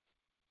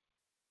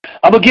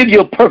 I'm going to give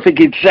you a perfect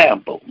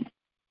example.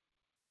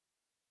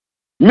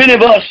 Many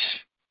of us,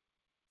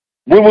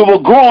 when we were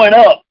growing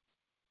up,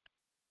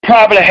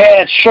 probably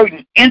had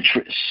certain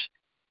interests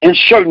in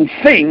certain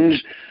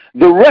things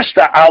the rest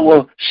of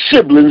our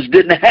siblings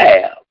didn't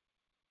have.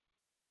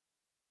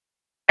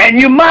 And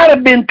you might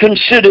have been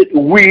considered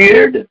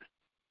weird,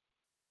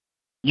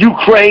 you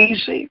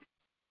crazy.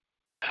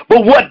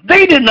 But what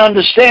they didn't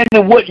understand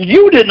and what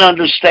you didn't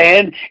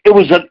understand, it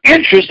was an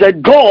interest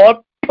that God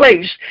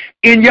placed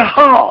in your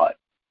heart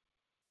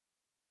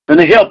and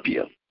to help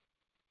you.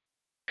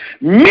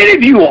 Many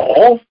of you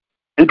all,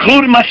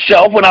 including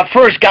myself, when I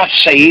first got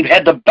saved,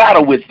 had to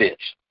battle with this.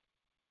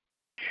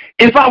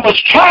 If I was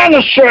trying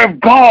to serve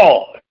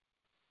God,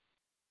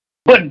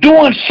 but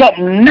doing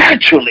something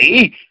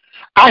naturally,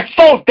 I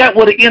thought that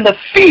would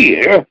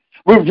interfere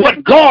with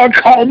what God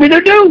called me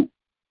to do.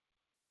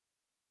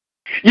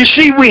 You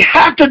see, we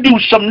have to do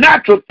some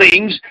natural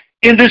things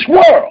in this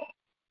world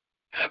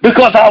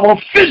because our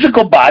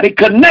physical body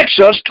connects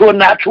us to a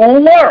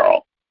natural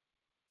world.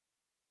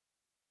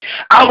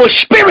 Our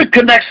spirit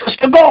connects us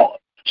to God.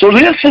 So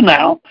listen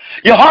now,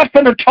 your heart's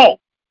going to talk.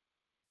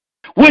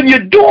 When you're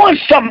doing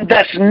something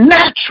that's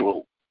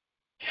natural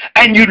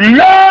and you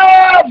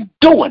love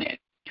doing it,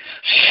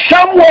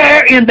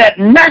 somewhere in that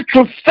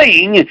natural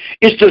thing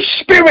is the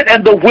spirit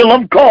and the will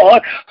of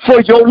God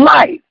for your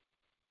life.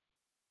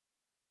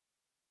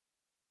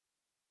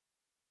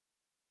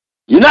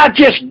 You're not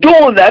just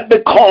doing that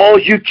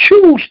because you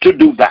choose to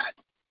do that.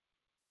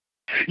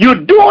 You're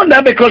doing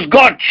that because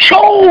God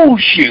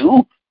chose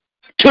you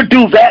to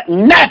do that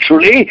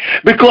naturally,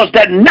 because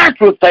that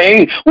natural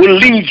thing will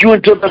lead you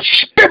into the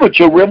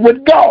spiritual realm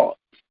with God.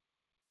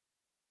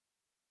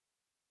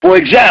 For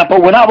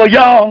example, when I was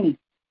young,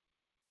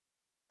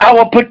 I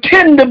would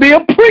pretend to be a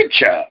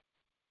preacher.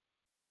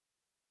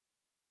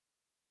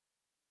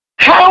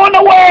 How in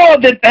the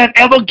world did that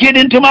ever get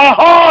into my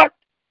heart?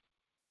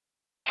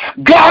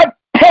 God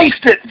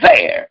placed it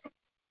there.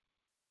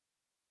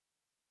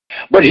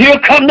 But here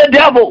come the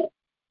devil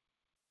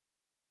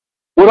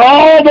with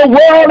all the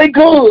worldly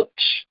goods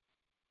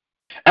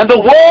and the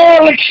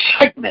world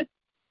excitement.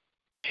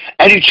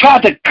 And he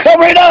tried to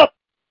cover it up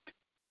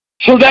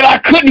so that I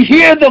couldn't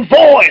hear the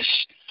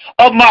voice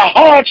of my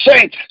heart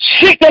saying,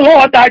 seek the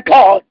Lord thy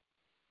God.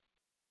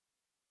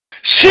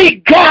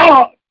 Seek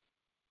God.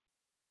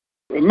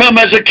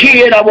 Remember, as a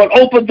kid, I would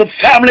open the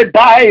family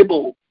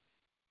Bible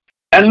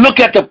and look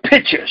at the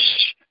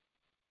pictures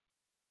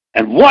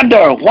and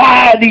wonder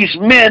why these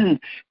men,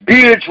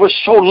 beards were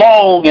so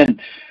long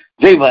and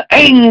they were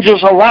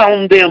angels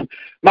around them.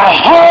 My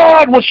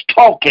heart was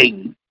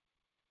talking.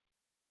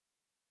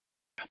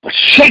 But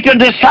Satan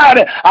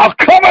decided, I'll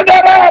cover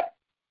that up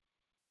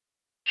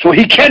so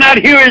he cannot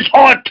hear his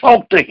heart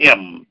talk to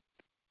him.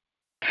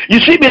 You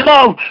see,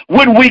 beloved,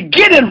 when we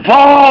get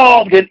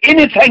involved in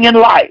anything in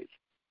life,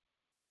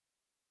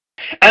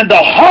 and the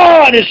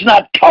heart is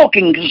not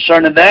talking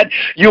concerning that,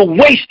 you're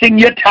wasting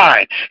your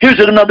time. Here's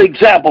another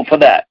example for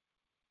that.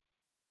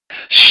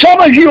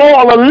 Some of you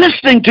all are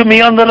listening to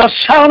me under the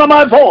sound of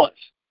my voice.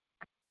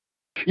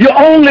 You're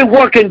only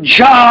working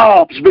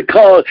jobs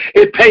because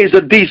it pays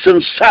a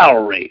decent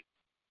salary.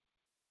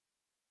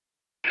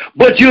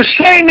 But you're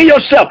saying to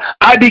yourself,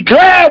 I'd be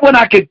glad when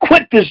I could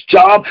quit this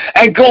job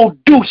and go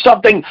do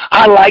something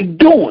I like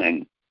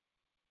doing.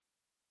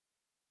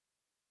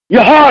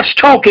 Your heart's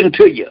talking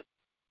to you.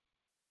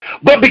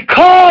 But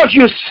because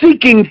you're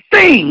seeking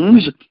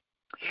things,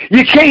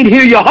 you can't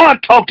hear your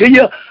heart talk to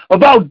you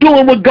about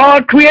doing what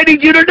God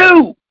created you to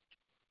do.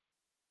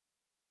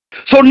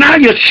 So now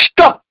you're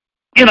stuck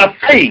in a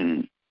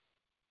thing.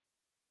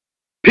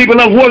 People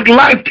have worked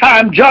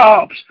lifetime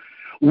jobs,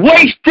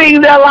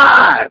 wasting their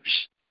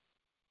lives,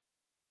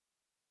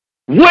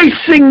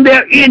 wasting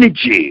their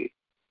energy,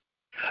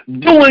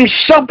 doing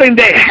something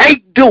they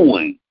hate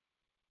doing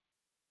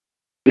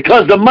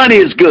because the money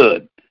is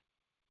good.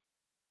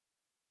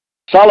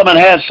 Solomon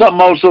has something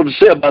also to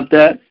say about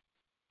that.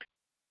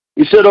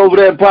 He said over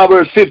there in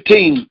Proverbs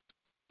 15,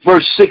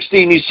 verse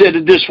 16, he said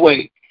it this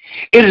way: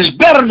 it is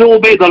better to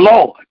obey the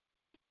Lord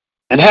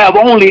and have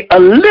only a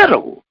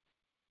little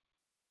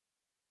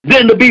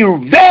than to be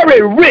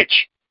very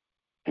rich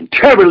and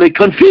terribly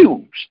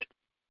confused.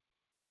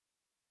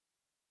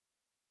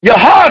 Your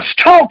heart's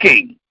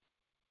talking.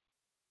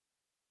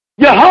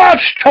 Your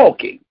heart's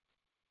talking.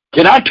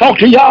 Can I talk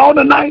to y'all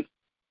tonight?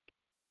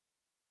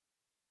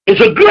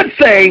 It's a good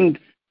thing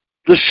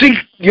to seek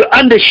your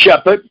under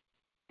shepherd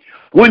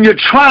when you're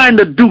trying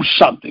to do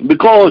something,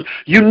 because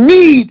you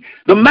need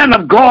the man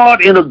of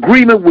God in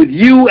agreement with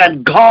you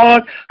and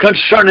God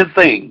concerning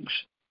things.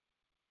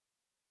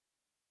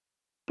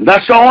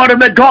 That's the order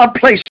that God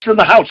placed in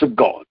the house of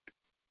God.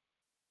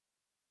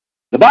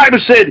 The Bible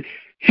said,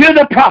 hear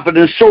the prophet,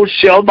 and so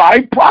shall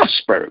thy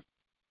prosper.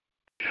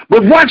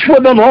 But watch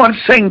what the Lord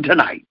is saying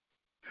tonight.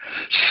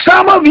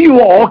 Some of you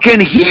all can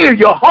hear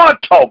your heart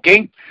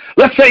talking.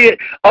 Let's say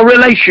a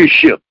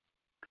relationship.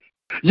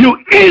 You're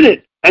in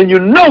it and you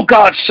know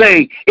God's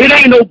saying it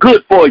ain't no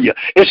good for you.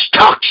 It's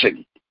toxic.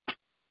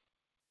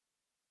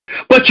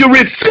 But you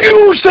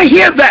refuse to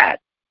hear that.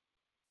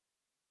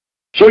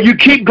 So you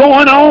keep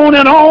going on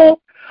and on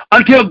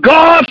until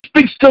God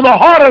speaks to the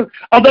heart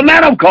of the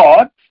man of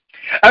God.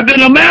 And then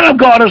the man of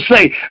God will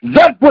say,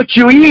 that what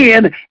you're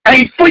in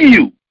ain't for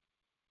you.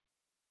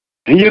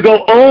 And you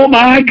go, oh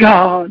my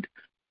God.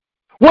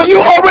 Well, you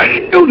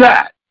already knew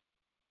that.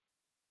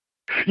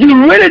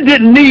 You really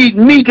didn't need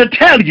me to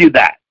tell you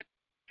that.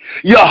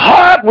 Your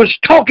heart was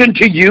talking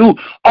to you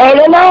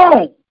all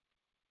along.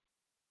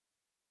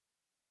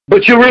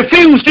 But you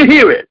refused to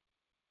hear it.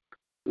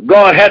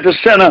 God had to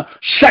send a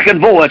second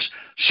voice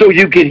so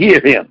you could hear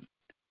him.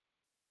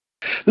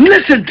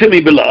 Listen to me,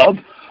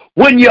 beloved.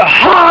 When your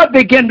heart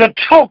began to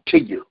talk to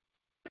you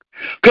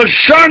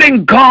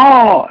concerning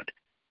God,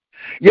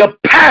 your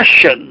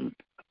passion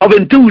of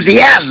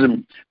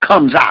enthusiasm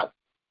comes out.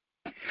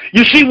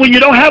 You see, when you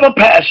don't have a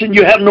passion,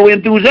 you have no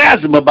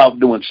enthusiasm about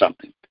doing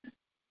something.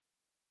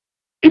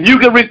 If you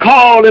can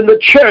recall in the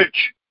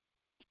church,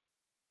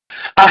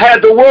 I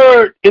had the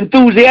word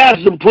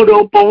enthusiasm put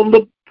up on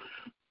the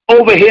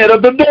overhead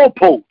of the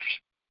doorpost.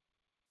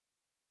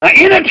 Now,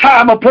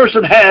 anytime a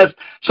person has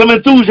some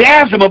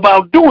enthusiasm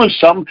about doing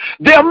something,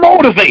 they're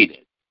motivated.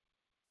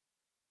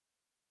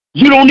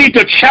 You don't need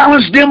to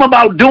challenge them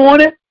about doing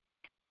it.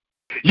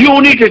 You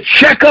don't need to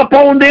check up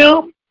on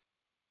them.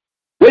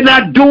 They're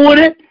not doing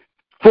it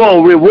for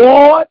a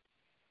reward.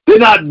 They're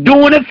not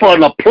doing it for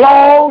an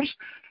applause.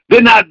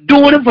 They're not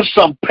doing it for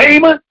some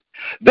payment.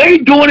 They're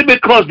doing it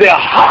because their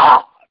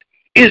heart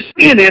is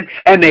in it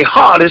and their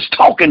heart is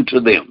talking to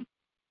them.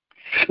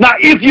 Now,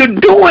 if you're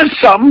doing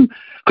something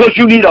because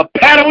you need a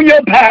pat on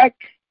your back,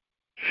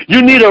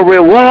 you need a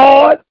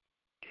reward,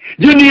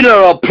 you need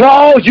an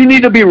applause, you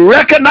need to be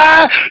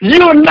recognized,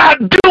 you're not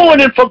doing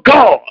it for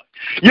God.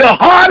 Your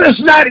heart is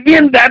not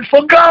in that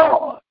for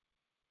God.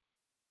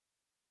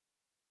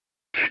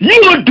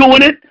 You're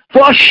doing it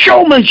for a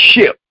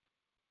showmanship.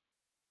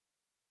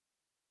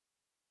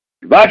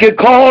 If I could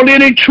call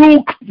any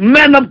true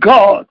man of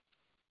God,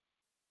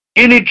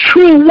 any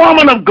true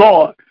woman of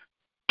God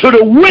to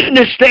the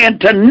witness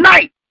stand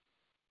tonight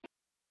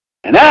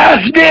and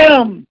ask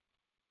them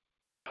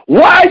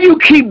why you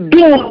keep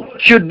doing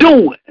what you're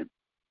doing,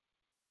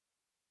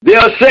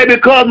 they'll say,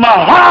 because my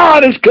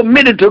heart is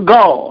committed to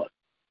God.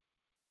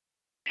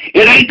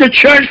 It ain't the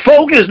church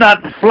folk, it's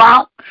not the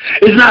flock,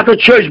 it's not the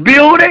church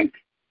building,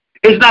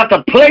 it's not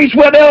the place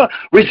where they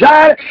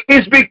reside.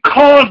 It's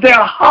because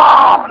their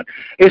heart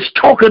is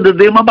talking to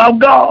them about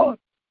God.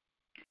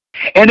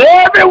 And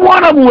every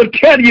one of them would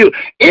tell you,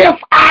 if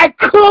I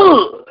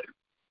could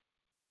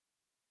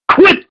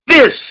quit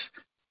this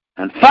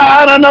and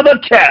find another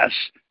task,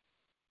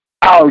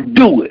 I'll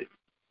do it.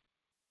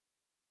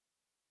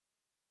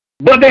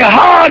 But their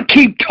heart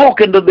keep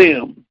talking to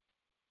them.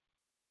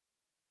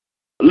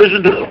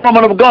 Listen to the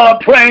woman of God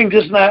praying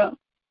just now,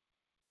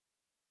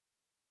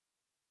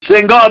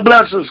 saying, God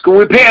bless us, because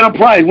we're paying a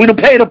price. We don't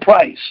pay the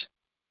price.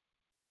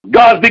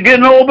 God's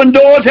beginning to open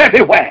doors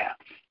everywhere.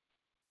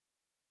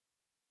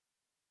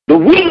 The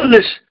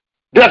wilderness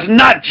does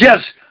not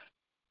just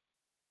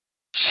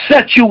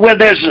set you where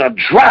there's a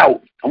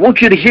drought. I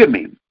want you to hear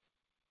me.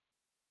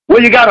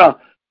 Where you got to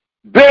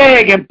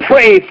beg and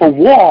pray for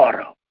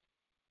water.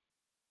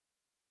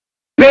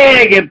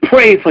 Beg and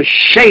pray for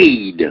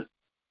shade.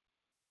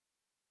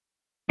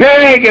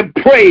 Beg and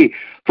pray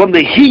from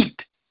the heat.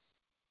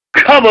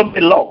 Cover me,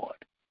 Lord.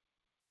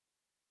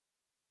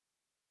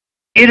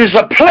 It is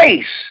a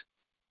place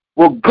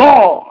where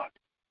God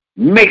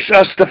makes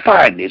us to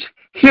find this.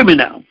 Hear me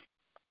now.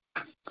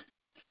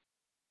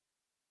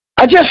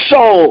 I just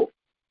saw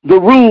the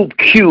Rube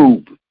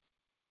Cube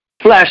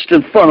flashed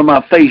in front of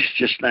my face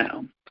just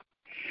now.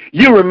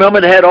 You remember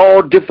it had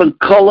all different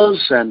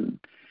colors, and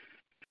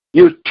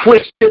you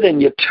twisted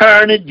and you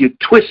turned it, you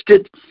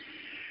twisted,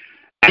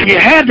 and you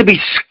had to be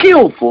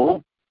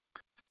skillful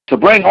to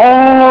bring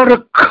all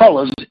the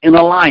colors in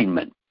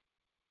alignment.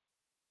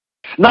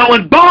 Now,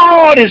 when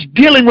God is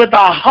dealing with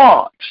our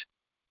hearts,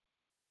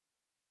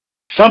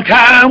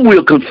 sometimes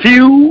we're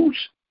confused.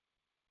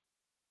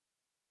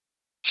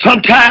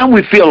 Sometimes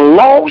we feel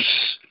lost.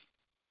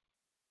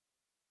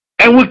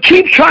 And we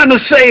keep trying to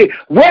say,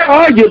 where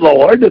are you,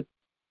 Lord?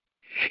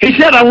 He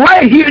said, I'm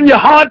right here in your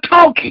heart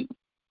talking.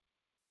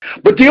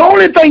 But the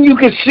only thing you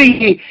can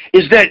see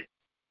is that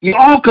you're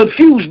all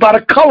confused by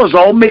the colors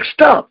all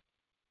mixed up.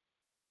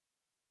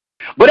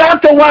 But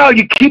after a while,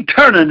 you keep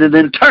turning and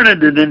then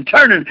turning and then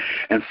turning,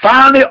 and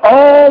finally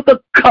all the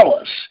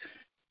colors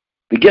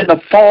begin to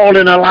fall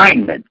in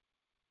alignment.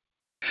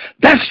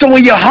 That's the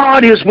way your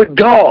heart is with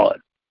God.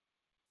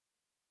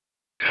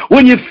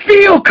 When you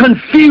feel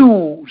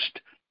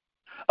confused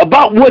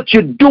about what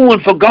you're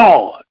doing for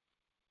God,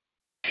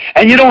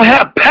 and you don't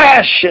have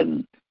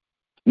passion,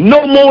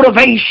 no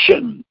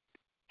motivation,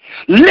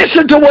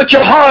 listen to what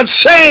your heart's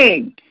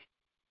saying.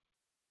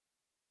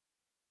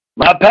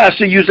 My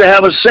pastor used to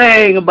have a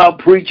saying about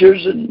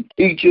preachers and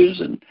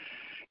teachers and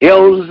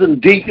elders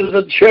and deacons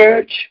of the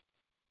church.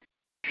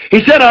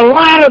 He said a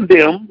lot of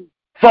them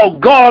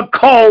thought God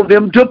called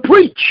them to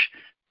preach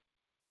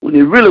when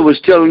he really was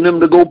telling them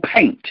to go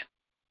paint.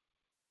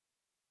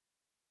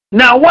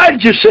 Now, why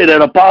did you say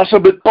that, Apostle?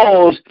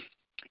 Because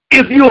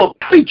if you're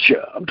a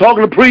preacher, I'm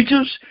talking to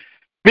preachers,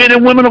 men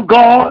and women of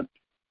God,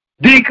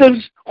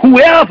 deacons,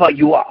 whoever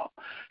you are,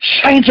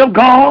 saints of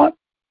God,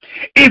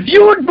 if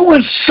you're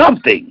doing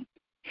something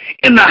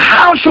in the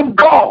house of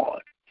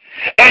God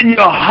and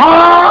your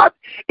heart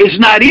is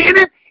not in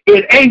it,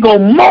 it ain't going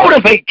to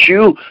motivate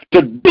you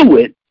to do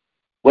it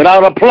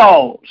without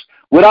applause,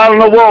 without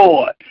an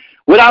award,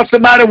 without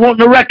somebody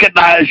wanting to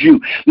recognize you.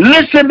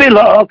 Listen,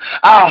 beloved,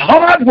 our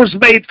heart was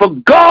made for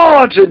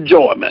God's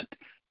enjoyment.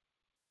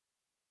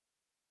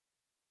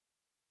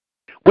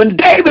 When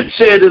David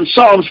said in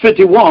Psalms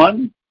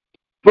 51,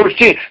 verse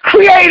 10,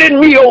 create in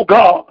me, O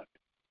God,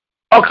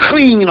 a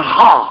clean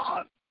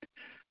heart.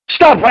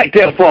 Stop right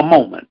there for a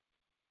moment.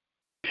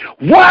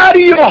 Why do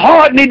your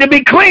heart need to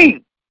be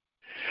clean?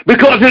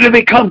 Because it'll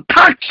become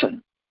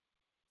toxin.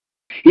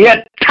 He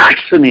had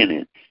toxin in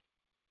it.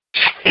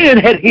 Sin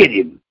had hit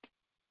him.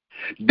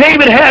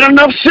 David had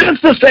enough sense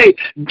to say,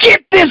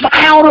 get this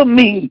out of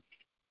me.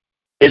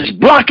 It's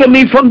blocking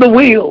me from the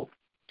will.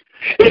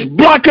 It's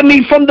blocking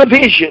me from the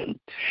vision.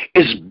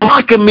 It's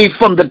blocking me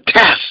from the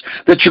task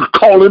that you're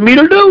calling me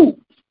to do.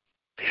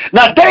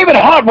 Now, David's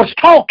heart was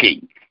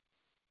talking.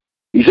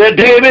 He said,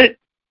 David,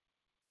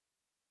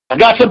 I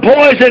got some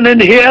poison in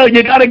here.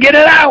 You got to get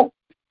it out.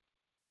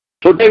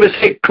 So David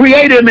said,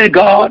 create in me,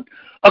 God,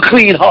 a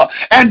clean heart.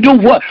 And do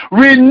what?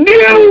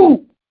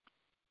 Renew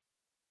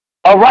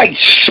a right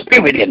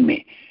spirit in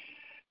me.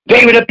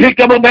 David had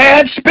picked up a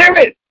bad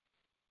spirit.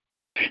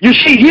 You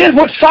see, here's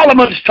what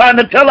Solomon's trying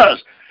to tell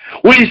us.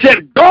 When he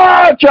said,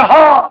 guard your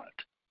heart.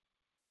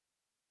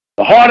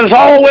 The heart is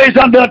always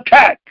under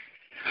attack.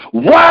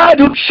 Why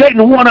does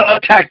Satan want to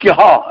attack your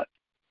heart?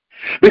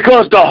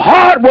 Because the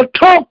heart will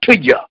talk to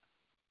you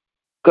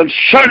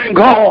concerning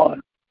God.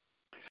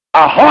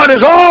 Our heart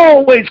is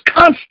always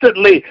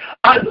constantly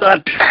under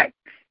attack.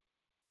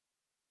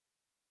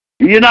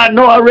 Do you not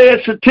know, I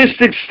read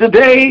statistics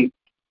today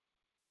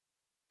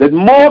that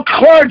more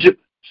clergymen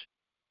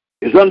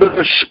is under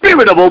the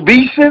spirit of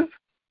obesity,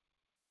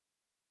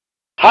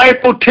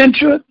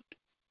 hypotension,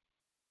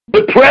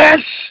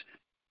 depressed,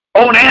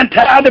 on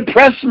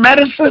antidepressant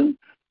medicine.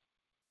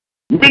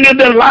 Many of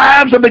their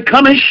lives are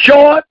becoming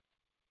short.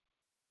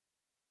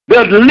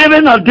 They're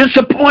living a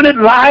disappointed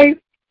life,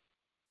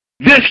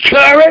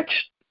 discouraged.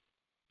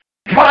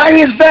 Why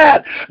is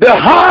that? Their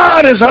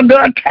heart is under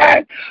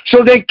attack,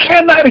 so they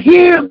cannot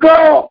hear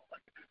God.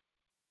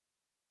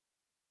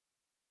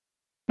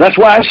 That's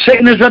why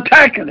Satan is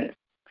attacking it.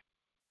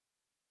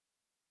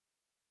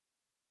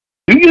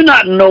 Do you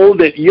not know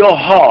that your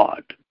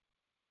heart,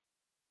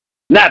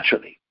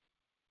 naturally,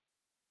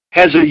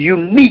 has a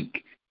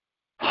unique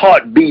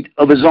heartbeat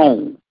of its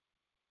own?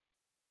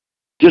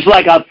 Just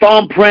like our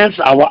thumbprints,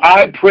 our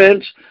eye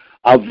prints,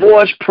 our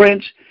voice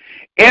prints,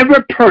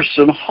 every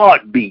person's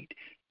heartbeat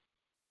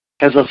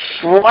has a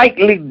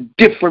slightly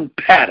different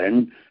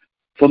pattern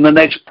from the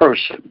next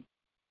person.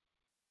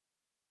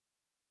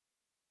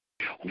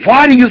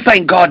 Why do you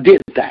think God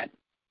did that?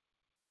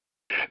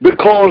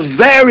 Because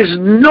there is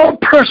no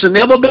person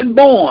ever been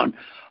born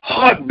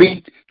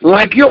heartbeat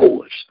like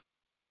yours.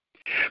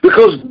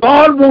 Because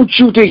God wants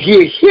you to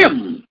hear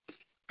him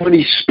when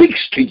he speaks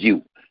to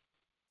you.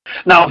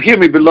 Now hear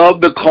me,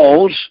 beloved,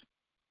 because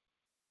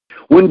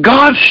when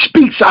God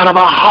speaks out of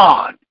our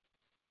heart,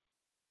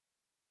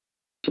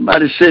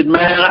 somebody said,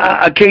 man,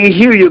 I can't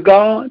hear you,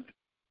 God.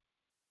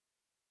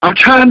 I'm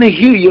trying to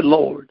hear you,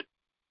 Lord.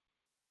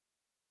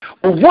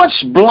 Well,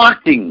 what's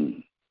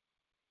blocking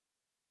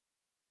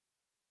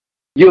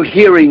your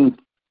hearing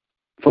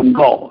from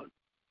God?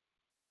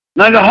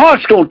 Now, the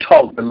heart's going to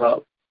talk,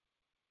 beloved.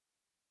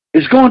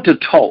 It's going to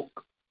talk.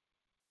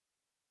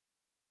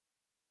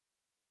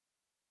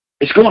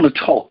 It's going to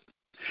talk.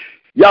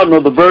 Y'all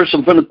know the verse.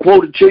 I'm going to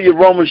quote it to you.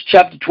 Romans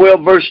chapter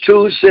 12, verse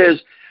 2. It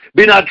says,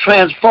 be not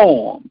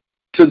transformed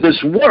to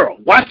this world.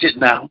 Watch it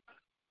now.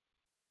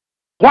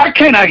 Why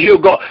can't I hear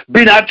God?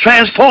 Be not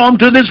transformed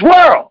to this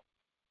world.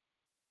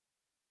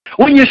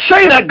 When you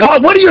say that,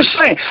 God, what are you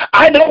saying?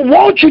 I don't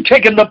want you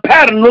taking the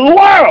pattern of the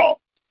world.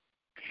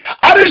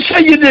 I didn't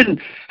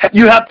say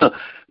you have to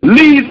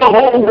leave the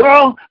whole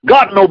world.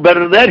 God knows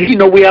better than that. He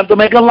knows we have to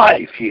make a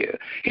life here.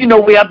 He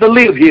knows we have to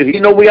live here. He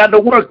knows we have to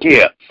work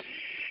here.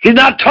 He's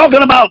not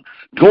talking about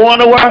going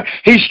to work.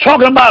 He's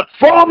talking about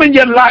forming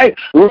your life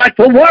like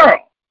the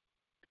world.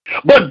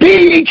 But be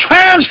ye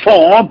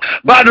transformed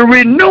by the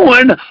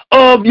renewing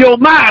of your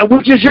mind,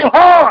 which is your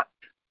heart.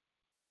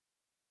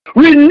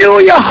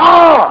 Renew your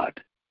heart.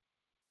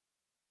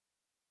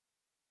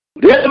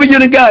 Whatever you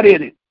done got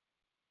in it.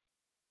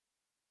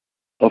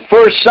 A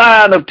first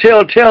sign of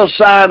telltale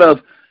sign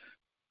of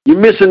you're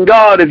missing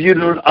God if you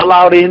don't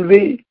allow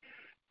envy,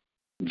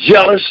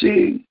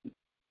 jealousy,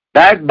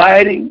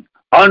 backbiting,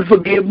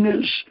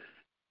 unforgiveness,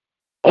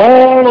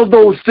 all of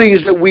those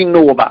things that we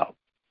know about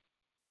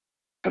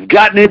have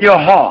gotten in your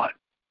heart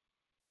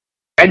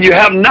and you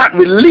have not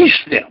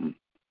released them.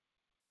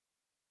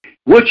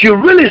 What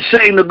you're really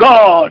saying to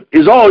God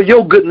is all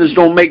your goodness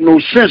don't make no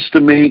sense to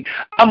me.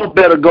 I'm a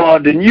better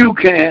God than you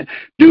can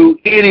do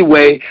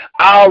anyway.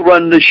 I'll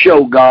run the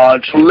show,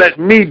 God, so let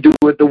me do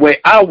it the way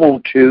I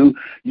want to.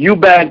 You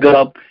back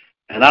up,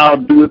 and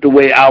I'll do it the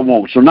way I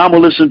want. So now I'm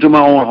going to listen to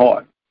my own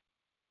heart.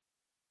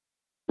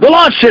 The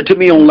Lord said to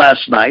me on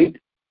last night,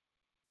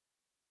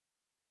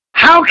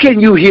 how can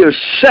you hear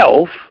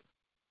self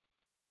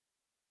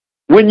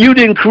when you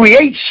didn't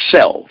create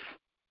self?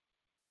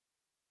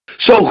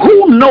 So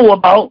who know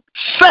about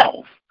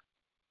self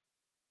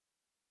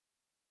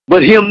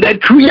but him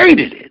that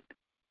created it?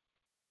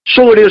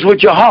 So it is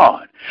with your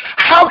heart.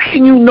 How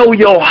can you know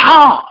your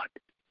heart?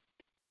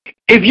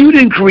 If you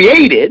didn't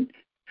create it,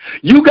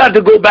 you got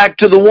to go back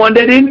to the one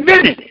that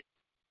invented it,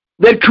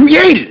 that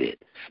created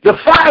it, to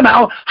find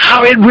out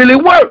how it really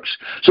works.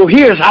 So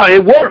here's how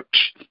it works.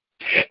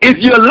 If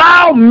you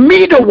allow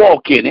me to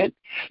walk in it,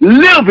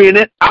 live in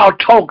it, I'll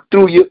talk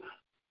through you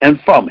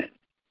and from it.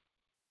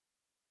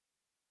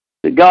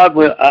 God,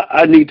 well,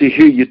 I need to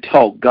hear you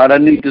talk. God, I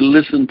need to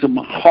listen to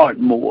my heart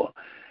more.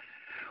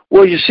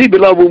 Well, you see,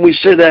 beloved, when we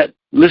say that,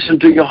 listen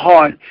to your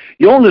heart,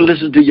 you only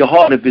listen to your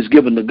heart if it's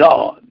given to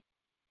God.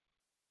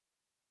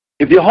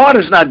 If your heart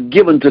is not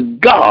given to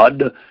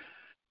God,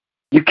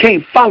 you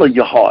can't follow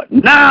your heart.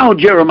 Now,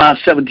 Jeremiah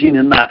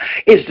 17:9,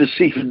 it's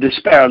deceitful,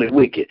 desperately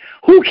wicked.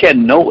 Who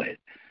can know it?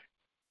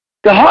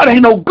 The heart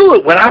ain't no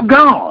good without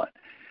God.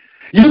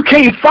 You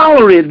can't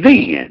follow it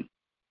then.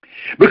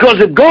 Because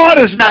if God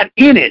is not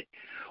in it,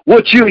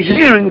 what you're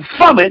hearing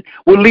from it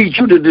will lead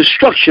you to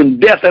destruction,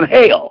 death, and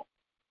hell.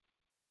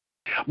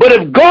 But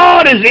if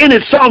God is in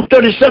it, Psalm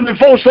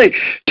 37:4 say,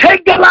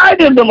 take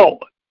delight in the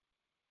Lord.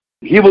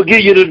 He will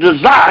give you the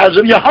desires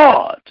of your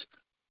heart.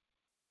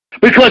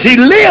 Because he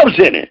lives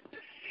in it.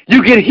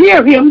 You can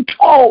hear him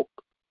talk.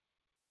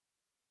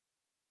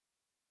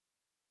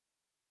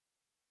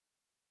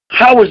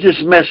 How was this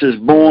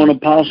message born,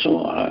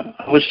 Apostle?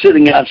 I was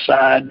sitting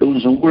outside doing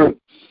some work.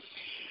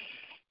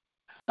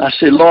 I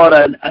said, Lord,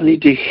 I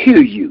need to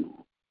hear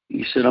you.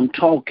 He said, I'm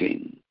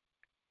talking.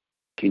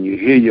 Can you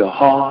hear your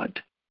heart?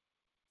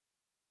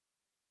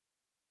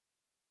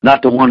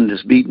 Not the one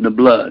that's beating the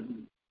blood,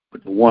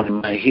 but the one in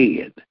my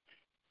head.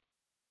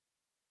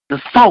 The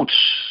thoughts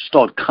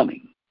start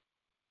coming.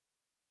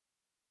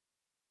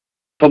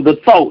 From the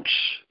thoughts,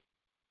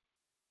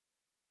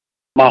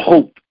 my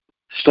hope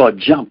start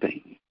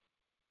jumping.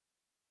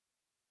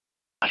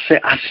 I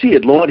said, I see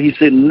it, Lord. He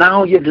said,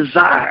 now your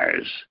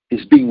desires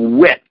is being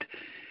wet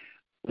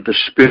with the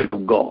Spirit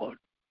of God.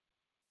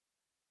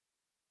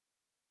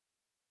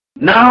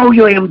 Now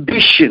your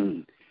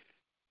ambition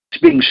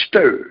is being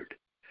stirred.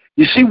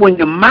 You see, when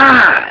your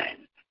mind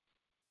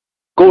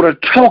go to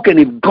talking,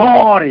 if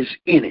God is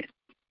in it,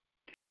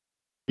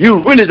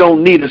 you really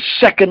don't need a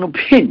second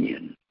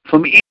opinion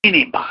from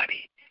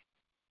anybody.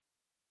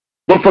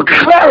 But for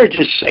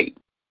clarity's sake,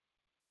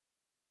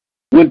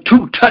 when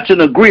two touch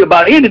and agree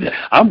about anything,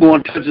 I'm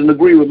going to touch and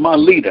agree with my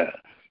leader.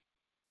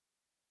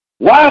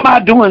 Why am I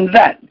doing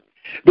that?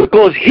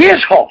 Because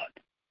his heart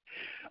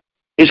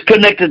is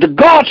connected to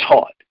God's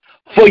heart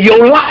for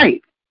your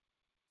life.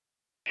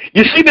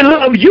 You see,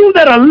 beloved, you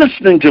that are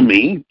listening to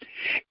me,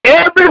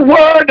 every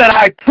word that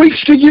I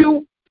preach to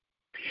you,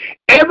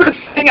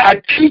 everything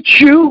I teach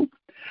you,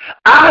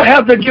 I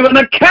have to give an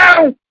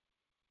account.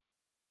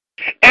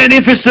 And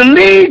if it's to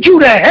lead you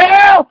to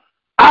hell,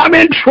 I'm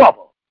in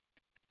trouble.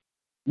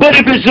 But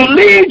if it's to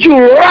lead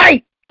you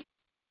right,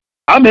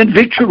 I'm in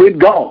victory with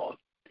God.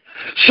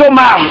 So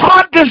my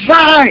heart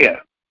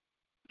desire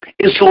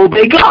is to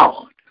obey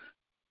God.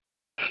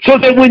 So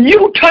that when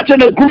you touch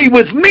and agree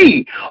with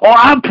me, or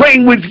I'm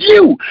praying with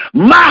you,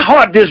 my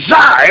heart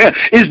desire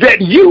is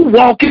that you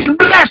walk in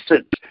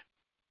blessings.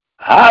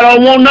 I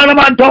don't want none of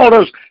my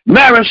daughters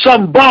marrying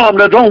some bum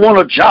that don't want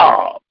a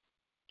job.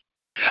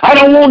 I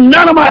don't want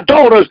none of my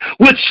daughters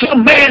with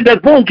some man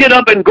that won't get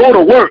up and go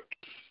to work.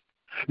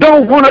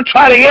 Don't want to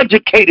try to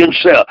educate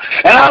himself.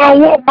 And I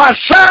don't want my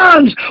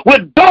sons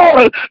with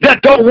daughters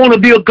that don't want to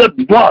be a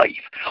good wife,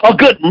 a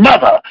good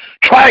mother,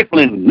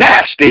 trifling,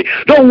 nasty,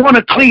 don't want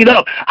to clean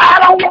up. I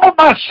don't want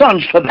my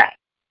sons for that.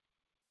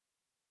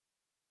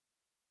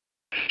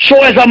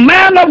 So as a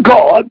man of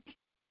God,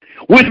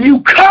 when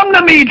you come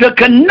to me to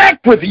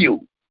connect with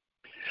you,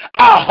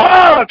 our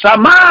hearts, our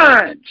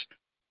minds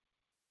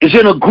is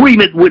in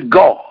agreement with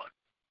God.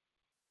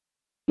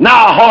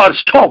 Now our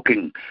heart's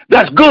talking.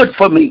 That's good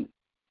for me.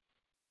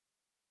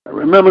 I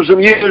remember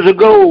some years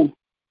ago,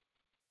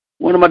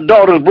 one of my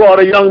daughters brought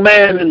a young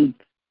man in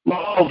my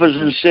office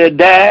and said,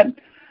 Dad,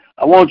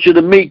 I want you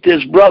to meet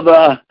this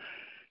brother.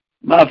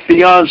 My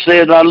fiance,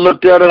 and I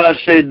looked at her, I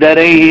said, that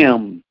ain't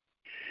him.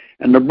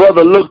 And the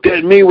brother looked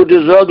at me with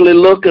this ugly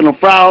look and a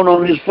frown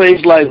on his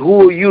face like,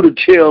 who are you to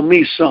tell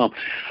me something?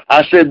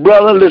 I said,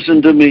 brother,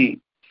 listen to me.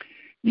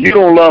 You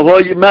don't love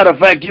her. As a matter of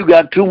fact, you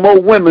got two more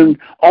women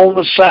on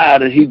the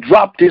side. And he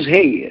dropped his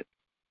head.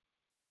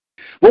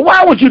 Well,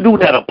 why would you do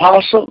that,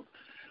 Apostle?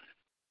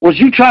 Was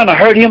you trying to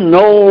hurt him?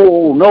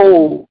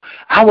 No.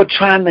 I was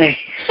trying to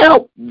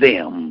help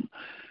them.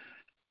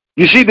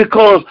 You see,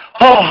 because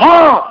her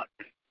heart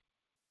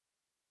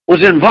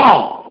was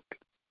involved.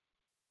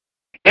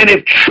 And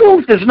if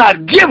truth is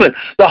not given,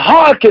 the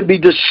heart can be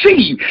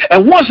deceived.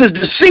 And once it's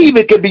deceived,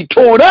 it can be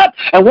torn up.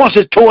 And once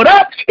it's torn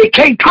up, it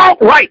can't talk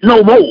right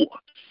no more.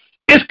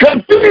 It's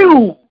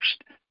confused.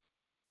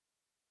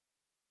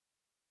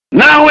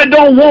 Now it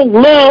don't want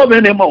love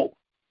anymore.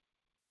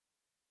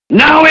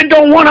 Now it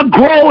don't want to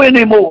grow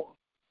anymore.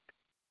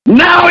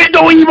 Now it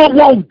don't even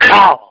want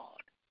God.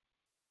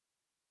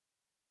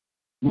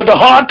 But the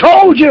heart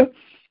told you.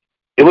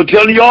 It was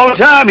telling you all the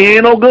time, he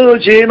ain't no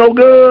good, she ain't no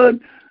good.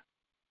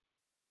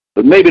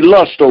 But maybe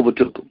lust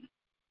overtook them.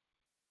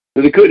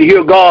 So they couldn't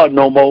hear God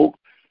no more.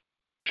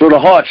 So the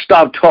heart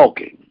stopped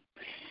talking.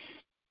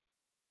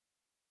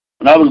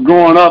 When I was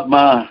growing up,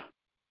 my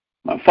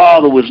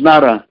father was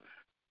not a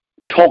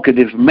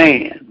talkative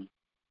man.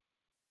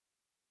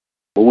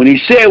 But when he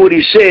said what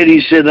he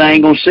said, I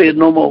ain't going to say it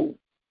no more.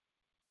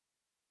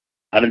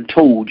 I done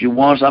told you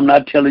once, I'm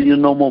not telling you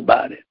no more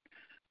about it.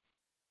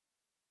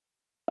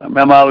 I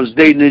remember I was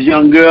dating this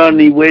young girl, and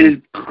he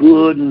waited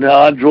good, and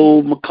I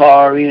drove my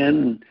car in,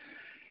 and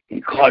he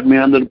caught me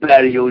under the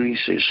patio, and he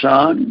said,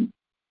 son,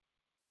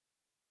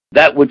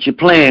 that what you're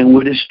playing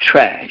with is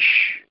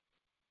trash.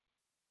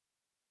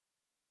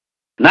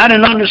 And I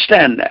didn't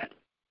understand that.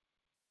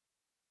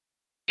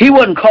 He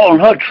wasn't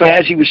calling her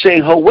trash. He was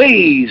saying her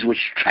ways was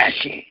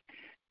trashy.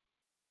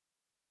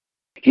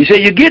 He said,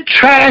 you get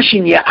trash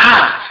in your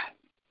eye,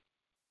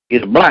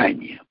 it'll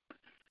blind you.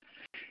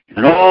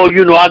 And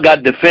I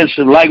got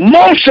defensive. Like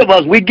most of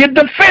us, we get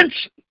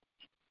defensive.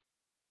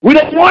 We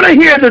don't want to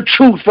hear the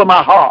truth from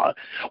our heart.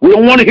 We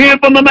don't want to hear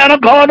from the man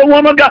of God, the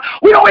woman of God.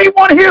 We don't even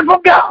want to hear from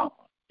God.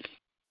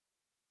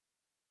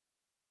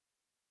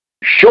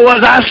 Sure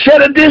as I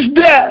sat at this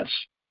desk,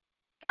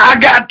 I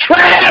got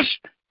trash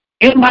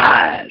in my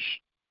eyes.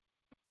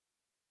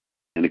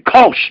 And it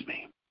cost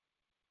me.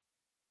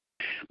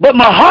 But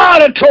my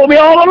heart had told me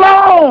all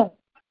along.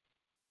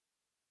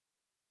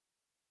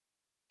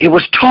 It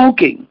was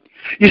talking.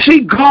 You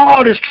see,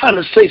 God is trying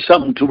to say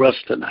something to us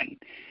tonight.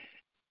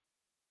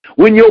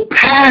 When your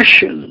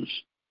passions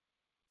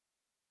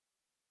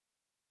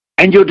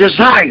and your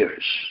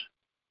desires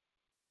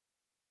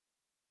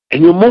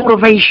and your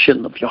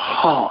motivation of your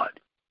heart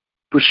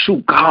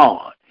pursue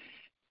God,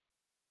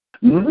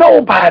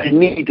 nobody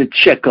needs to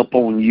check up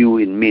on you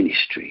in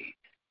ministry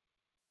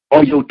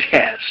or your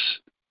tests.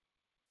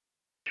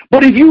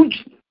 But if you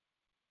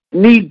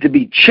need to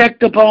be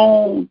checked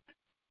upon,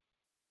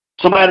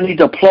 somebody needs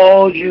to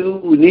applaud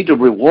you, need to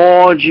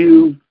reward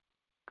you,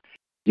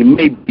 you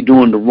may be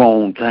doing the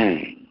wrong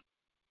thing.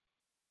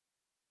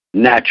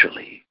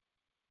 Naturally.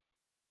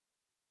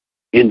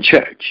 In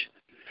church.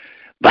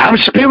 But I'm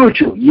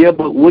spiritual. Yeah,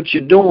 but what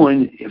you're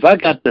doing, if I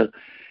got to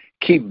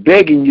keep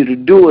begging you to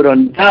do it,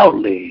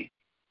 undoubtedly,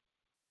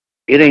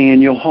 it ain't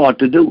in your heart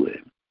to do it.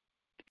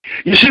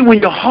 You see, when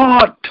your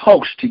heart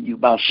talks to you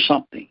about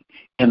something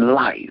in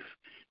life,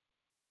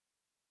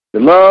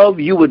 beloved,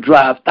 you would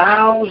drive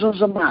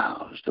thousands of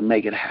miles to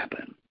make it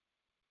happen.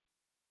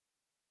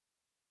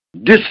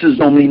 Distance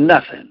don't mean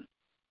nothing.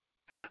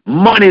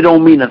 Money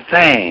don't mean a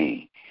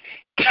thing.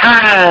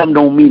 Time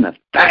don't mean a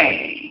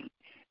thing.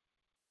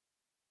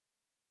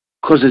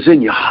 Because it's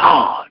in your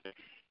heart.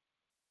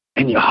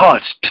 And your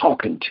heart's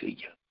talking to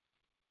you.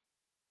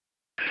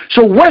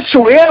 So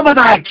whatsoever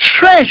thy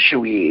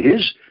treasure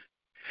is,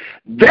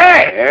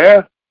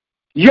 there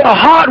your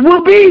heart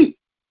will be.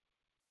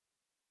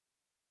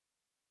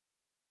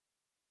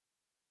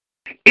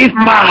 If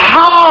my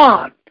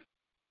heart,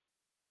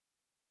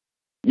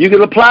 you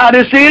can apply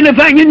this to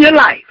anything in your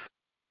life.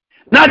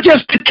 Not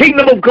just the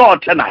kingdom of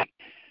God tonight.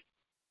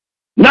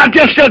 Not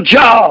just your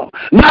job.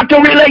 Not the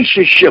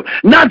relationship.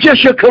 Not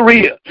just your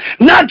career.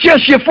 Not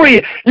just your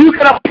friend. You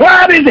can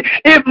apply this.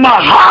 If my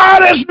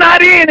heart is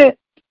not in it,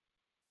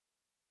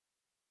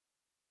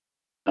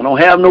 I don't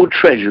have no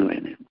treasure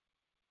in it.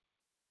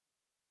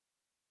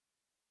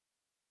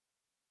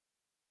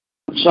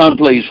 My son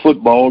plays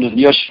football, and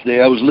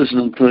yesterday I was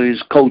listening to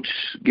his coach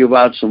give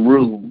out some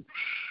rules.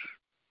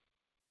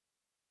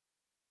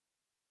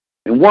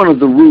 And one of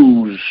the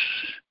rules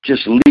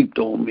just leaped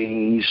on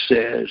me. He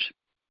says,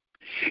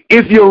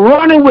 if you're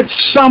running with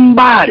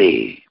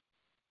somebody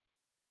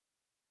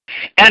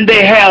and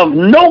they have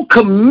no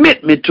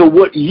commitment to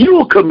what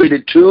you're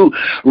committed to,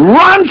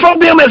 run from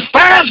them as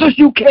fast as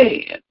you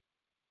can,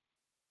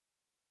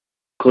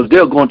 because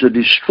they're going to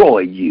destroy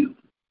you.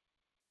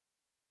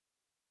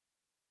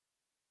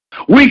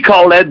 We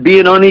call that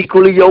being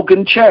unequally yoked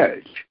in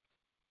church.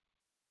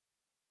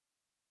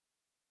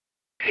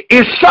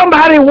 If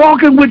somebody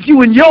walking with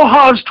you and your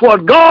heart's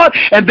toward God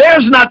and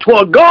theirs not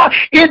toward God,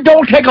 it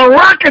don't take a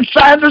rocket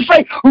scientist to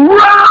say,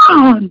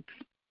 run!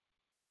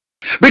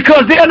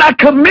 Because they're not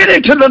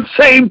committed to the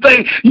same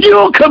thing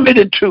you're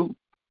committed to.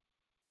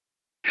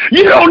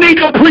 You don't need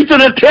no preacher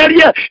to tell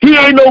you he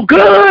ain't no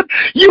good.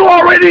 You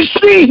already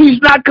see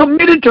he's not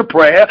committed to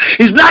prayer.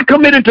 He's not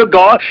committed to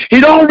God.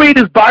 He don't read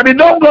his Bible. He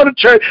don't go to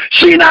church.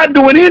 She's not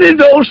doing any of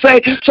those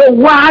things. So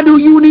why do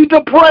you need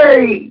to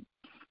pray?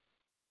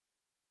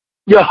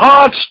 Your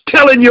heart's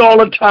telling you all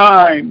the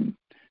time.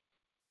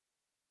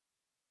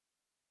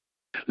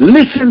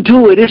 Listen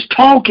to it. It's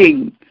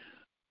talking.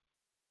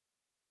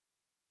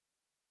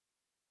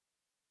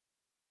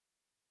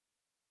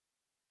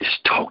 It's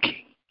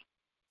talking.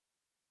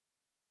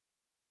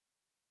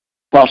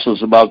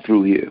 Apostles about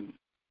through here.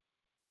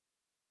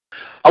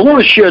 I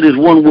want to share this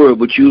one word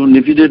with you, and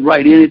if you didn't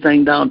write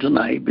anything down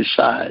tonight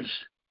besides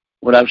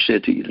what I've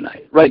said to you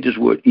tonight, write this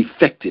word,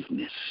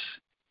 effectiveness.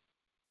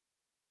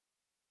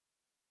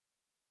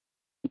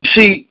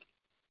 See,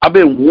 I've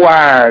been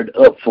wired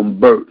up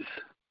from birth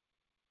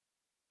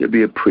to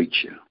be a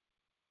preacher.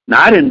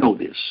 Now, I didn't know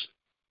this,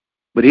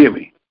 but hear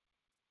me.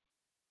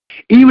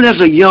 Even as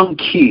a young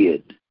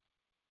kid,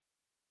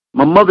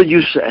 my mother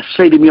used to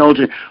say to me all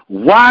the time,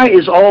 why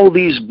is all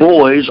these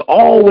boys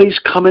always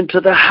coming to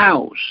the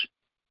house?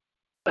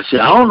 I said,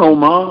 I don't know,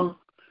 Mom.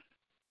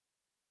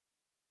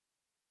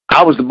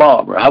 I was the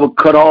barber. I would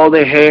cut all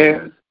their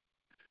hair.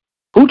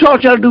 Who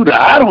taught y'all to do that?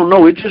 I don't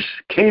know. It just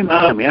came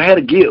out of me. I had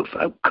a gift.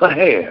 I would cut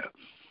hair.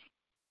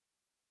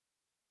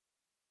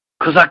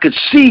 Because I could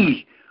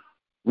see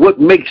what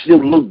makes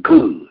them look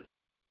good.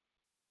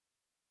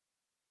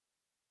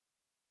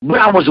 But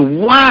I was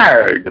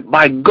wired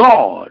by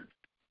God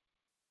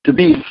to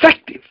be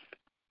effective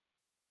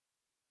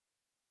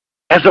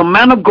as a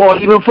man of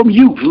God, even from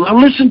youth. Now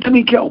listen to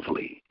me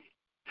carefully.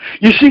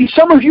 You see,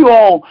 some of you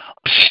all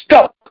are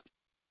stuck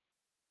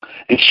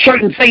in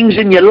certain things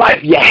in your life.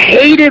 You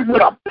hate it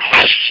with a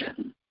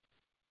passion,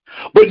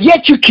 but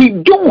yet you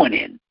keep doing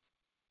it.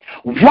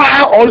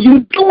 Why are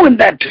you doing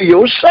that to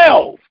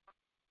yourself?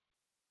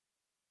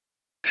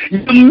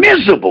 You're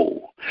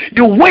miserable.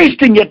 You're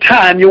wasting your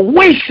time. You're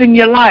wasting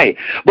your life.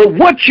 But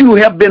what you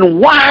have been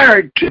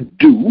wired to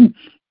do,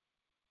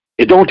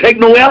 it don't take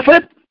no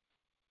effort.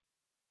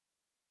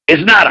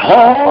 It's not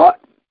hard.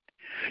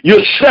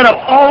 You're set up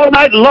all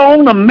night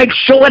long to make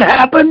sure it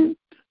happens.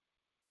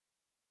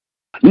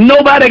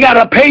 Nobody got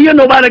to pay you.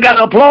 Nobody got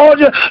to applaud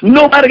you.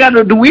 Nobody got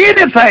to do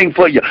anything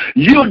for you.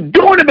 You're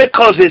doing it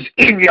because it's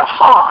in your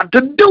heart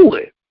to do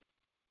it.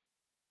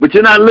 But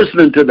you're not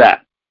listening to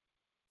that.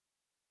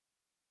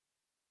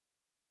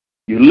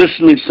 You're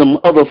listening to some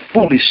other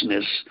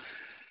foolishness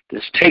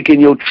that's taking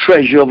your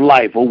treasure of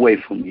life away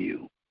from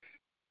you.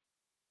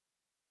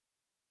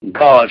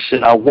 God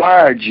said, I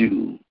wired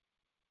you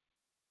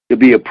to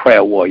be a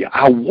prayer warrior.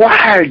 I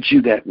wired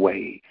you that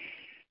way.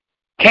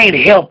 Can't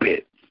help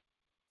it.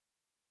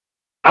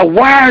 I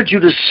wired you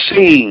to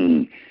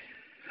sing.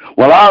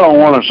 Well, I don't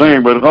want to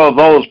sing because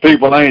those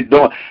people ain't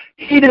doing.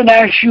 He didn't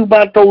ask you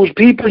about those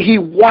people. He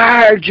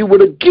wired you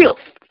with a gift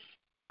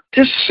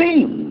to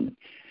sing.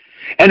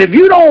 And if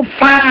you don't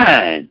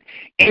find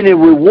any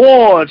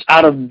rewards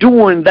out of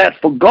doing that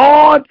for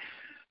God,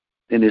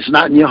 then it's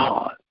not in your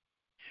heart.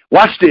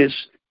 Watch this.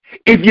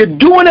 If you're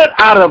doing it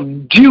out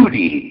of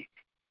duty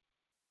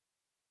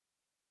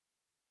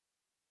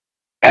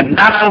and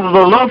not out of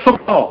the love for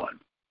God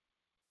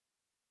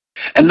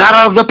and not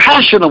out of the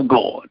passion of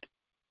God,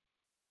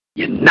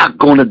 you're not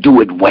going to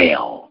do it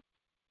well.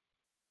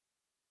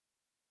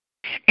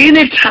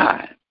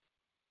 Anytime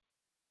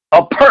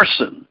a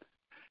person,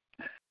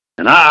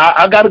 and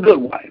I got a good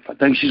wife. I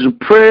think she's a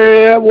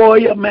prayer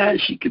warrior, man.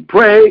 She can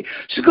pray.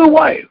 She's a good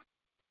wife.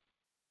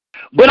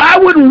 But I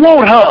wouldn't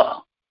want her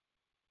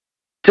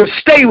to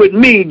stay with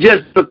me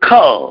just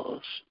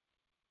because.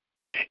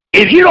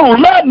 If you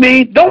don't love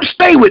me, don't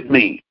stay with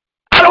me.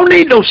 I don't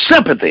need no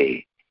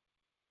sympathy.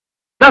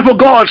 That's what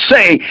God's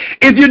saying.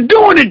 If you're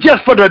doing it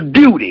just for the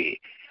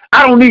duty,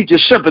 I don't need your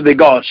sympathy,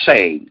 God's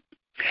saying.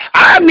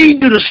 I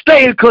need you to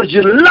stay because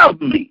you love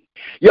me.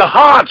 Your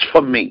heart's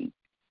for me.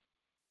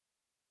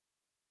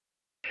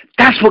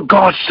 That's what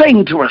God's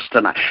saying to us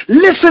tonight.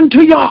 Listen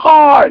to your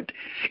heart.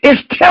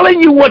 It's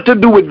telling you what to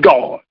do with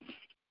God.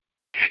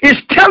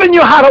 It's telling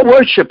you how to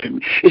worship Him.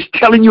 It's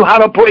telling you how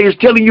to pray. It's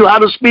telling you how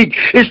to speak.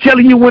 It's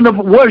telling you when to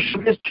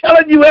worship. It's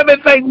telling you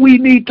everything we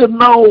need to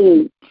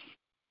know.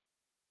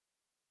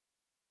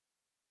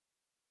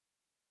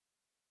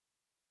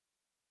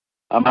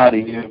 I'm out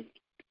of here.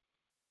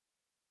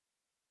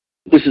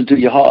 Listen to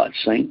your heart,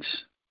 saints.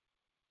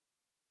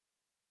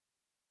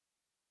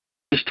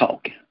 Just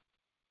talking.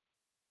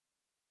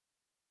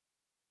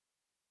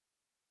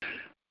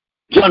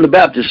 John the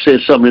Baptist said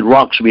something that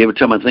rocks me every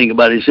time I think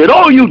about it. He said,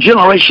 "Oh, you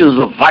generations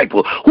of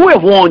vipers, who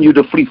have warned you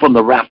to flee from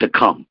the wrath to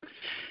come?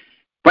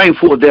 Bring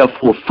forth,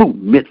 therefore,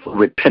 fruit meet for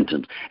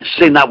repentance. And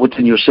say not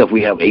within yourself,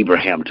 we have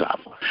Abraham to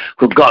offer.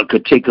 For God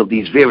could take of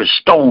these very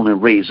stones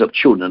and raise up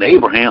children to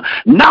Abraham.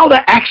 Now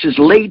the axe is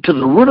laid to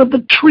the root of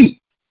the tree."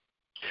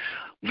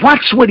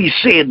 Watch what he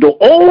said, though.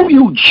 "Oh,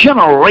 you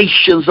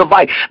generations of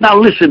vipers." Now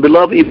listen,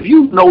 beloved, if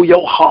you know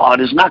your heart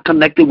is not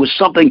connected with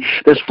something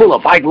that's full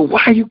of vipers,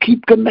 why do you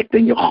keep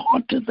connecting your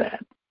heart to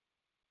that?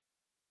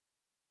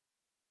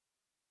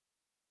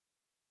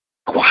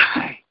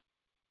 Why?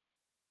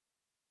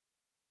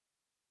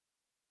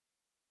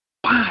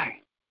 Why?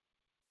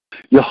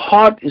 Your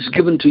heart is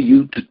given to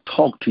you to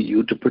talk to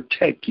you, to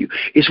protect you.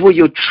 It's where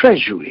your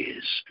treasure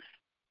is.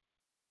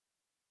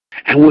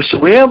 And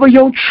wheresoever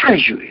your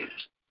treasure is,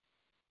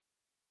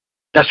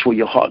 That's where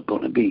your heart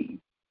going to be.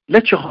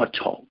 Let your heart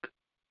talk.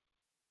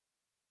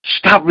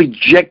 Stop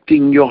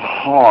rejecting your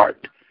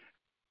heart.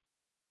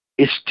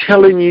 It's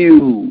telling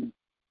you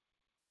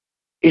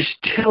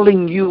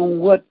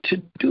what to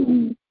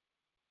do.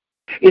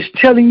 It's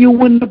telling you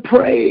when to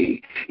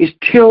pray. It's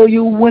telling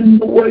you when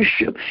to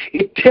worship.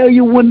 It tells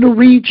you when to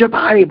read your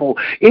Bible.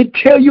 It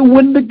tells you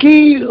when to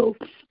give.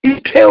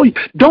 It tells you,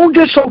 don't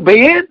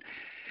disobey it.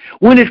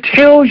 When it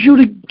tells you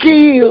to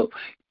give,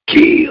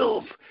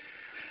 give.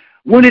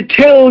 When it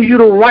tells you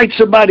to write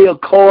somebody a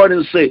card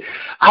and say,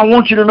 I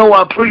want you to know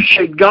I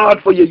appreciate God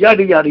for your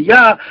yada, yada,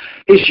 yada,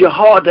 it's your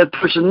heart. That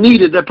person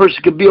needed. That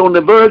person could be on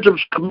the verge of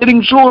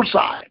committing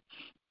suicide.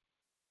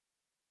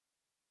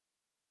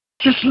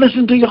 Just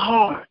listen to your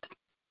heart.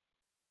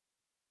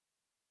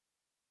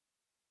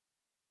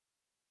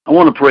 I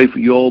want to pray for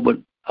you all, but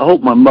I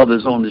hope my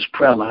mother's on this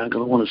prayer line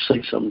because I want to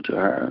say something to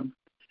her.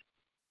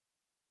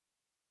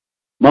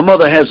 My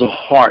mother has a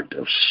heart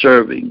of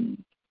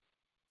serving.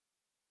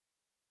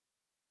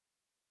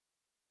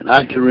 And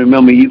I can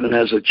remember even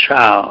as a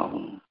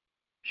child,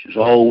 she's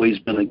always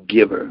been a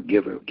giver,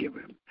 giver,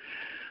 giver.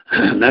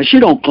 Now, she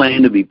don't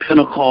claim to be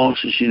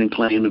Pentecostal. She didn't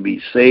claim to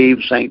be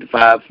saved,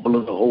 sanctified, full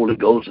of the Holy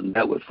Ghost, and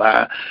that with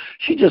fire.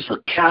 She's just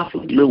a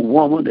Catholic little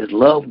woman that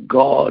loves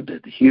God,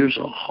 that hears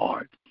her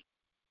heart.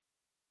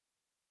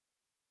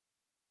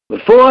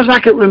 But far as I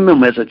can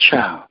remember as a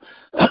child,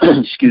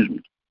 excuse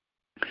me,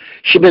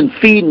 she'd been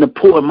feeding the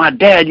poor. My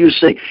dad used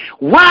to say,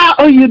 why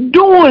are you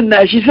doing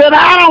that? She said,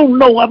 I don't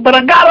know, but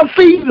I got to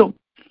feed them.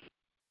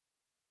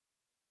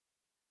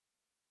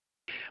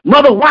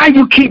 Mother, why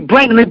you keep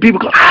bringing in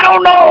people? I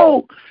don't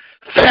know.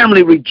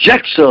 Family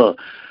rejects her,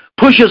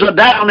 pushes her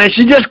down, and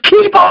she just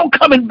keep on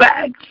coming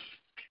back.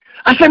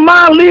 I said,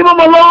 Mom, leave them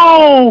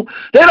alone.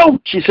 They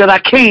don't. She said, I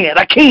can't.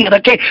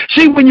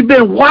 See, when you've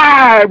been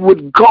wired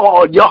with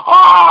God, your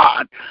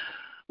heart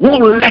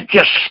won't let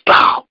you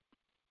stop.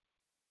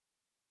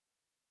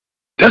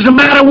 Doesn't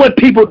matter what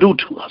people do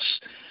to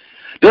us.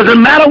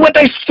 Doesn't matter what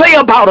they say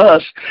about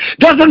us.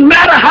 Doesn't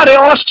matter how they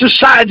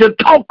ostracize and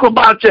talk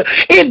about you.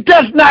 It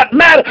does not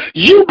matter.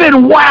 You've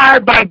been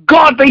wired by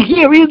God to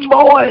hear his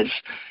voice,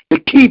 to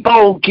keep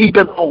on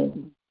keeping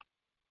on.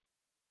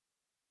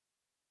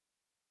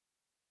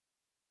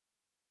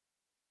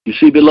 You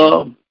see,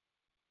 beloved,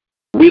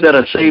 we that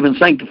are saved and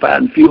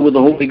sanctified and filled with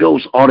the Holy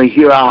Ghost ought to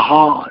hear our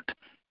heart.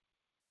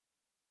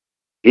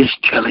 It's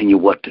telling you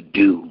what to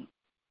do.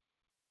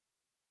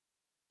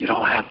 You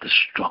don't have to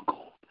struggle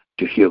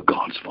to hear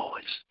God's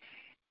voice.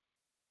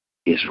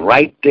 It's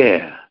right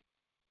there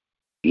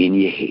in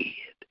your head.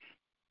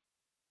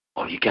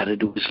 All you got to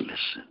do is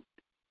listen.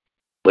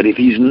 But if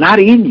he's not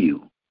in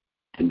you,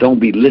 then don't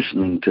be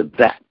listening to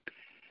that,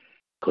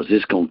 because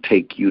it's going to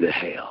take you to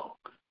hell.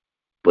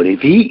 But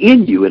if he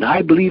in you, and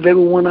I believe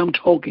everyone I'm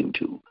talking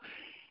to,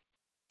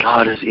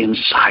 God is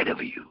inside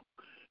of you.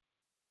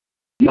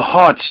 Your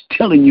heart's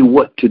telling you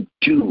what to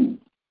do.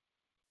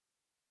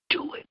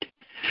 Do it.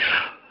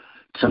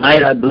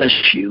 Tonight I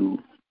bless you.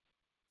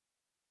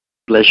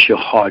 Bless your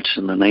hearts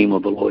in the name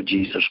of the Lord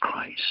Jesus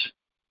Christ.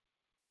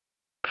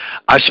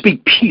 I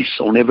speak peace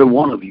on every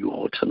one of you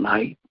all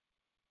tonight.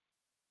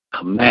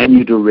 Command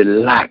you to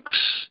relax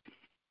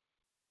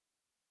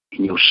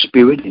in your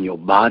spirit, in your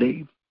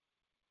body.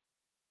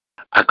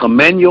 I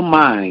command your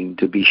mind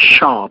to be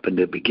sharp and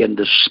to begin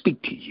to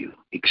speak to you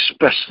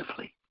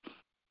expressively,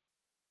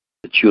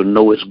 that you'll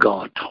know it's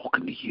God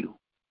talking to you.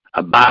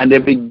 I bind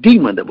every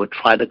demon that would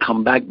try to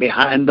come back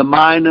behind the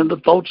mind and the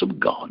thoughts of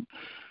God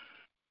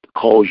to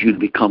cause you to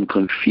become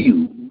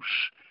confused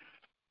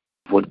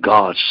with what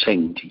God's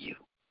saying to you.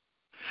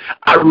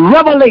 I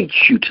revelate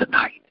you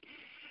tonight.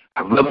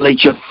 I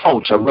revelate your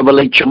thoughts. I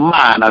revelate your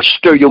mind. I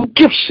stir your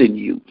gifts in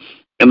you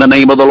in the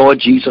name of the Lord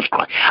Jesus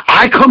Christ.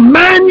 I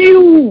command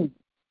you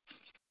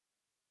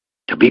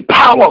to be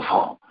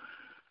powerful,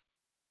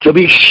 to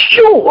be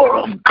sure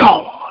of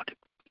God.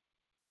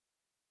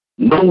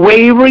 No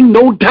wavering,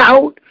 no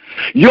doubt.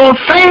 Your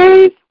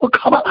faith will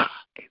come alive.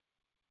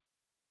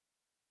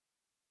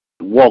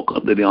 Walk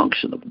under the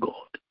unction of God.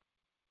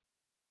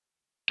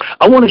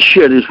 I want to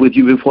share this with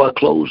you before I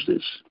close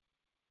this.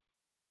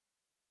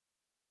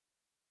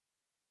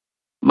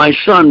 My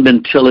son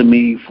been telling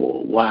me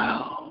for a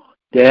while,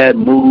 Dad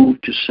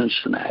moved to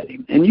Cincinnati.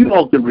 And you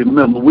all can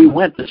remember, we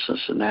went to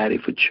Cincinnati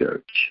for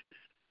church.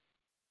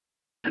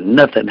 And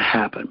nothing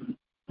happened.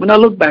 When I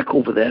look back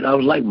over that, I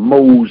was like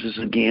Moses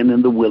again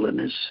in the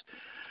wilderness,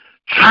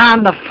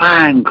 trying to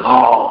find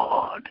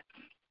God.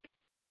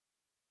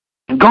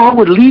 And God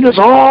would lead us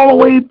all the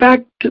way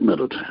back to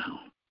Middletown.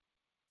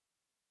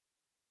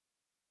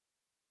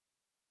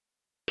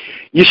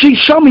 You see,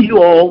 some of you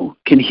all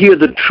can hear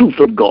the truth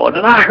of God,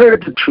 and I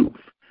heard the truth.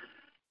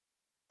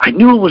 I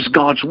knew it was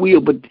God's will,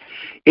 but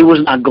it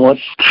was not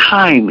God's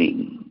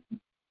timing.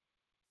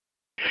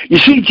 You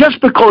see,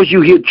 just because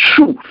you hear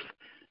truth,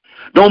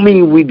 don't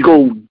mean we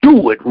go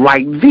do it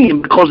right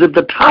then, because if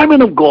the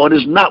timing of God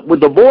is not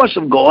with the voice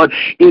of God,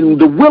 in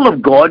the will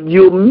of God,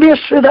 you'll mess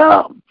it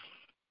up.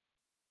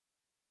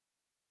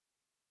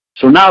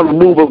 So now the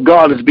move of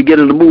God is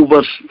beginning to move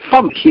us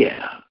from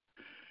here.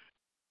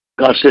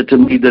 God said to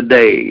me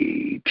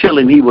today, tell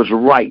him he was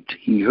right.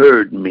 He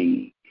heard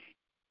me.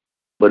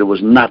 But it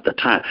was not the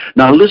time.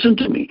 Now listen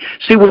to me.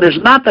 See, when it's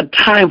not the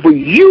time for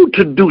you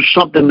to do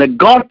something that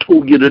God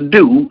told you to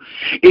do,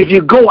 if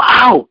you go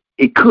out,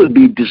 it could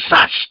be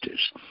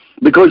disastrous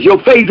because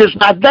your faith is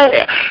not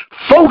there.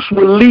 Folks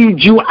will lead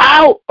you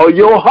out, or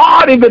your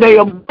heart, if it ain't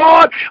of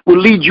God, will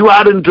lead you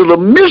out into the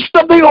midst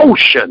of the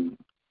ocean.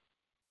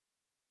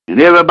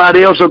 And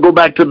everybody else will go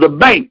back to the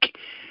bank.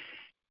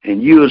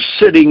 And you're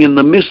sitting in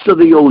the midst of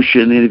the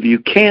ocean, and if you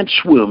can't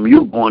swim,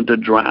 you're going to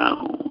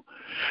drown.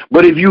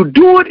 But if you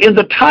do it in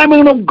the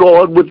timing of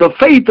God, with the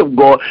faith of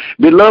God,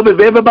 beloved, if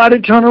everybody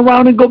turn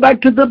around and go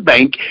back to the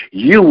bank,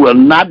 you will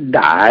not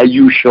die.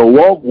 You shall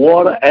walk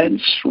water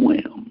and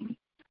swim.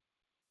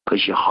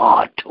 Because your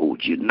heart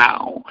told you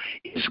now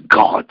is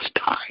God's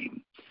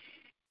time.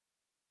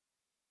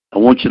 I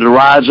want you to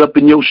rise up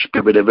in your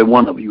spirit, every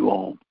one of you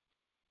all,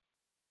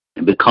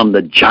 and become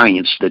the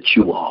giants that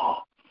you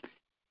are.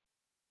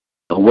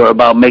 Don't worry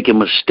about making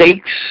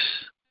mistakes.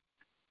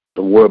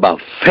 Don't worry about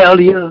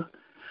failure.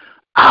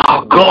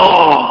 Our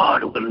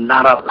God will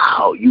not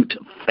allow you to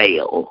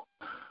fail.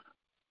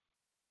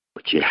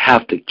 But you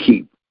have to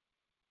keep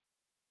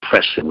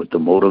pressing with the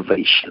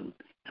motivation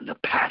and the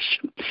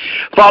passion.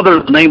 Father,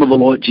 in the name of the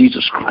Lord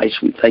Jesus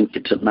Christ, we thank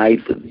you tonight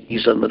for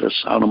these under the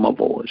sound of my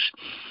voice.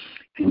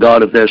 And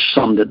God, if there's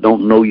some that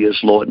don't know you as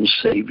Lord and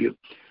Savior,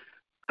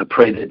 I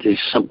pray that they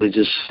simply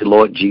just say,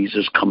 Lord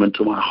Jesus, come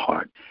into my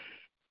heart.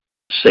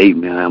 Save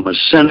me. I am a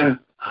sinner.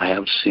 I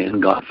have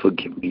sinned. God,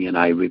 forgive me, and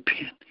I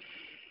repent.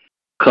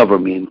 Cover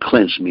me and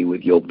cleanse me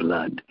with your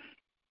blood.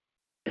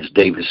 As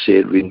David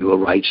said, renew a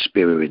right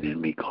spirit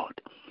in me, God.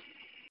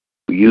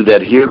 For you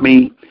that hear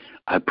me,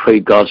 I pray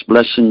God's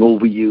blessing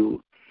over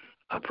you.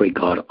 I pray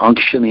God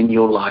unction in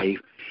your life.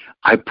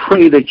 I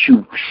pray that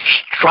you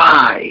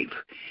strive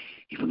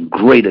even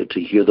greater to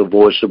hear the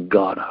voice of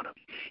God out of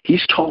you.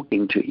 He's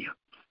talking to you.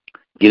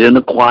 Get in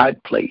a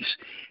quiet place,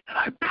 and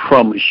I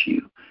promise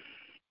you,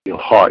 your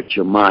heart,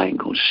 your mind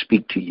going to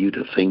speak to you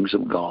the things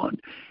of God.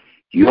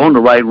 You're on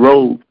the right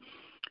road.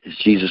 As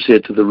Jesus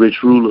said to the rich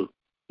ruler,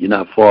 you're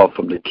not far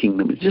from the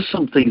kingdom. It's just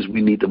some things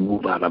we need to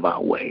move out of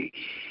our way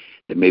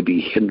that may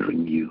be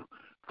hindering you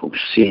from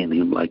seeing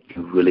him like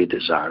you really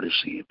desire to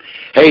see him.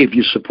 Hey, if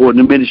you're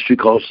supporting the ministry,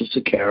 call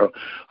Sister Carol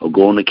or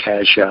go on the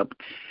Cash App,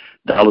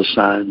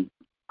 $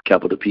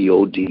 capital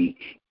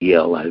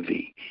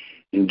PODELIV,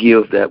 and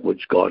give that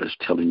which God is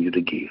telling you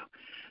to give.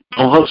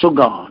 Don't hustle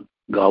God.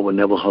 God will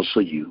never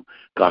hustle you.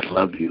 God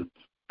loves you.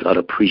 God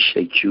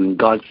appreciates you, and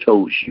God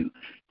chose you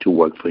to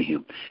work for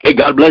him. Hey,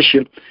 God bless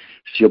you.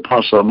 It's your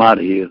apostle. I'm out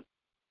of here.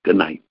 Good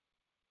night.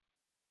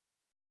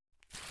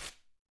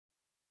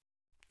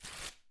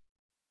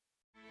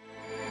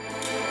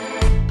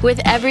 With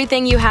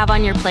everything you have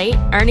on your plate,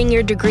 earning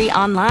your degree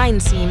online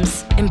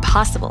seems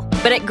impossible.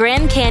 But at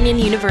Grand Canyon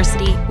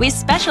University, we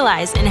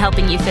specialize in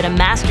helping you fit a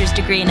master's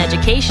degree in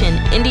education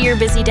into your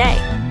busy day.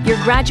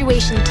 Your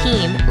graduation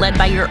team, led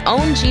by your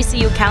own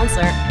GCU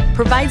counselor,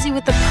 provides you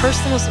with the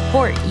personal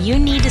support you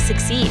need to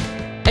succeed.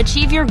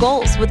 Achieve your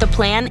goals with a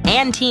plan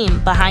and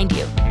team behind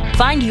you.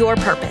 Find your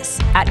purpose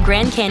at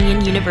Grand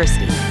Canyon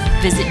University.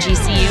 Visit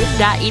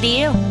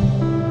gcu.edu.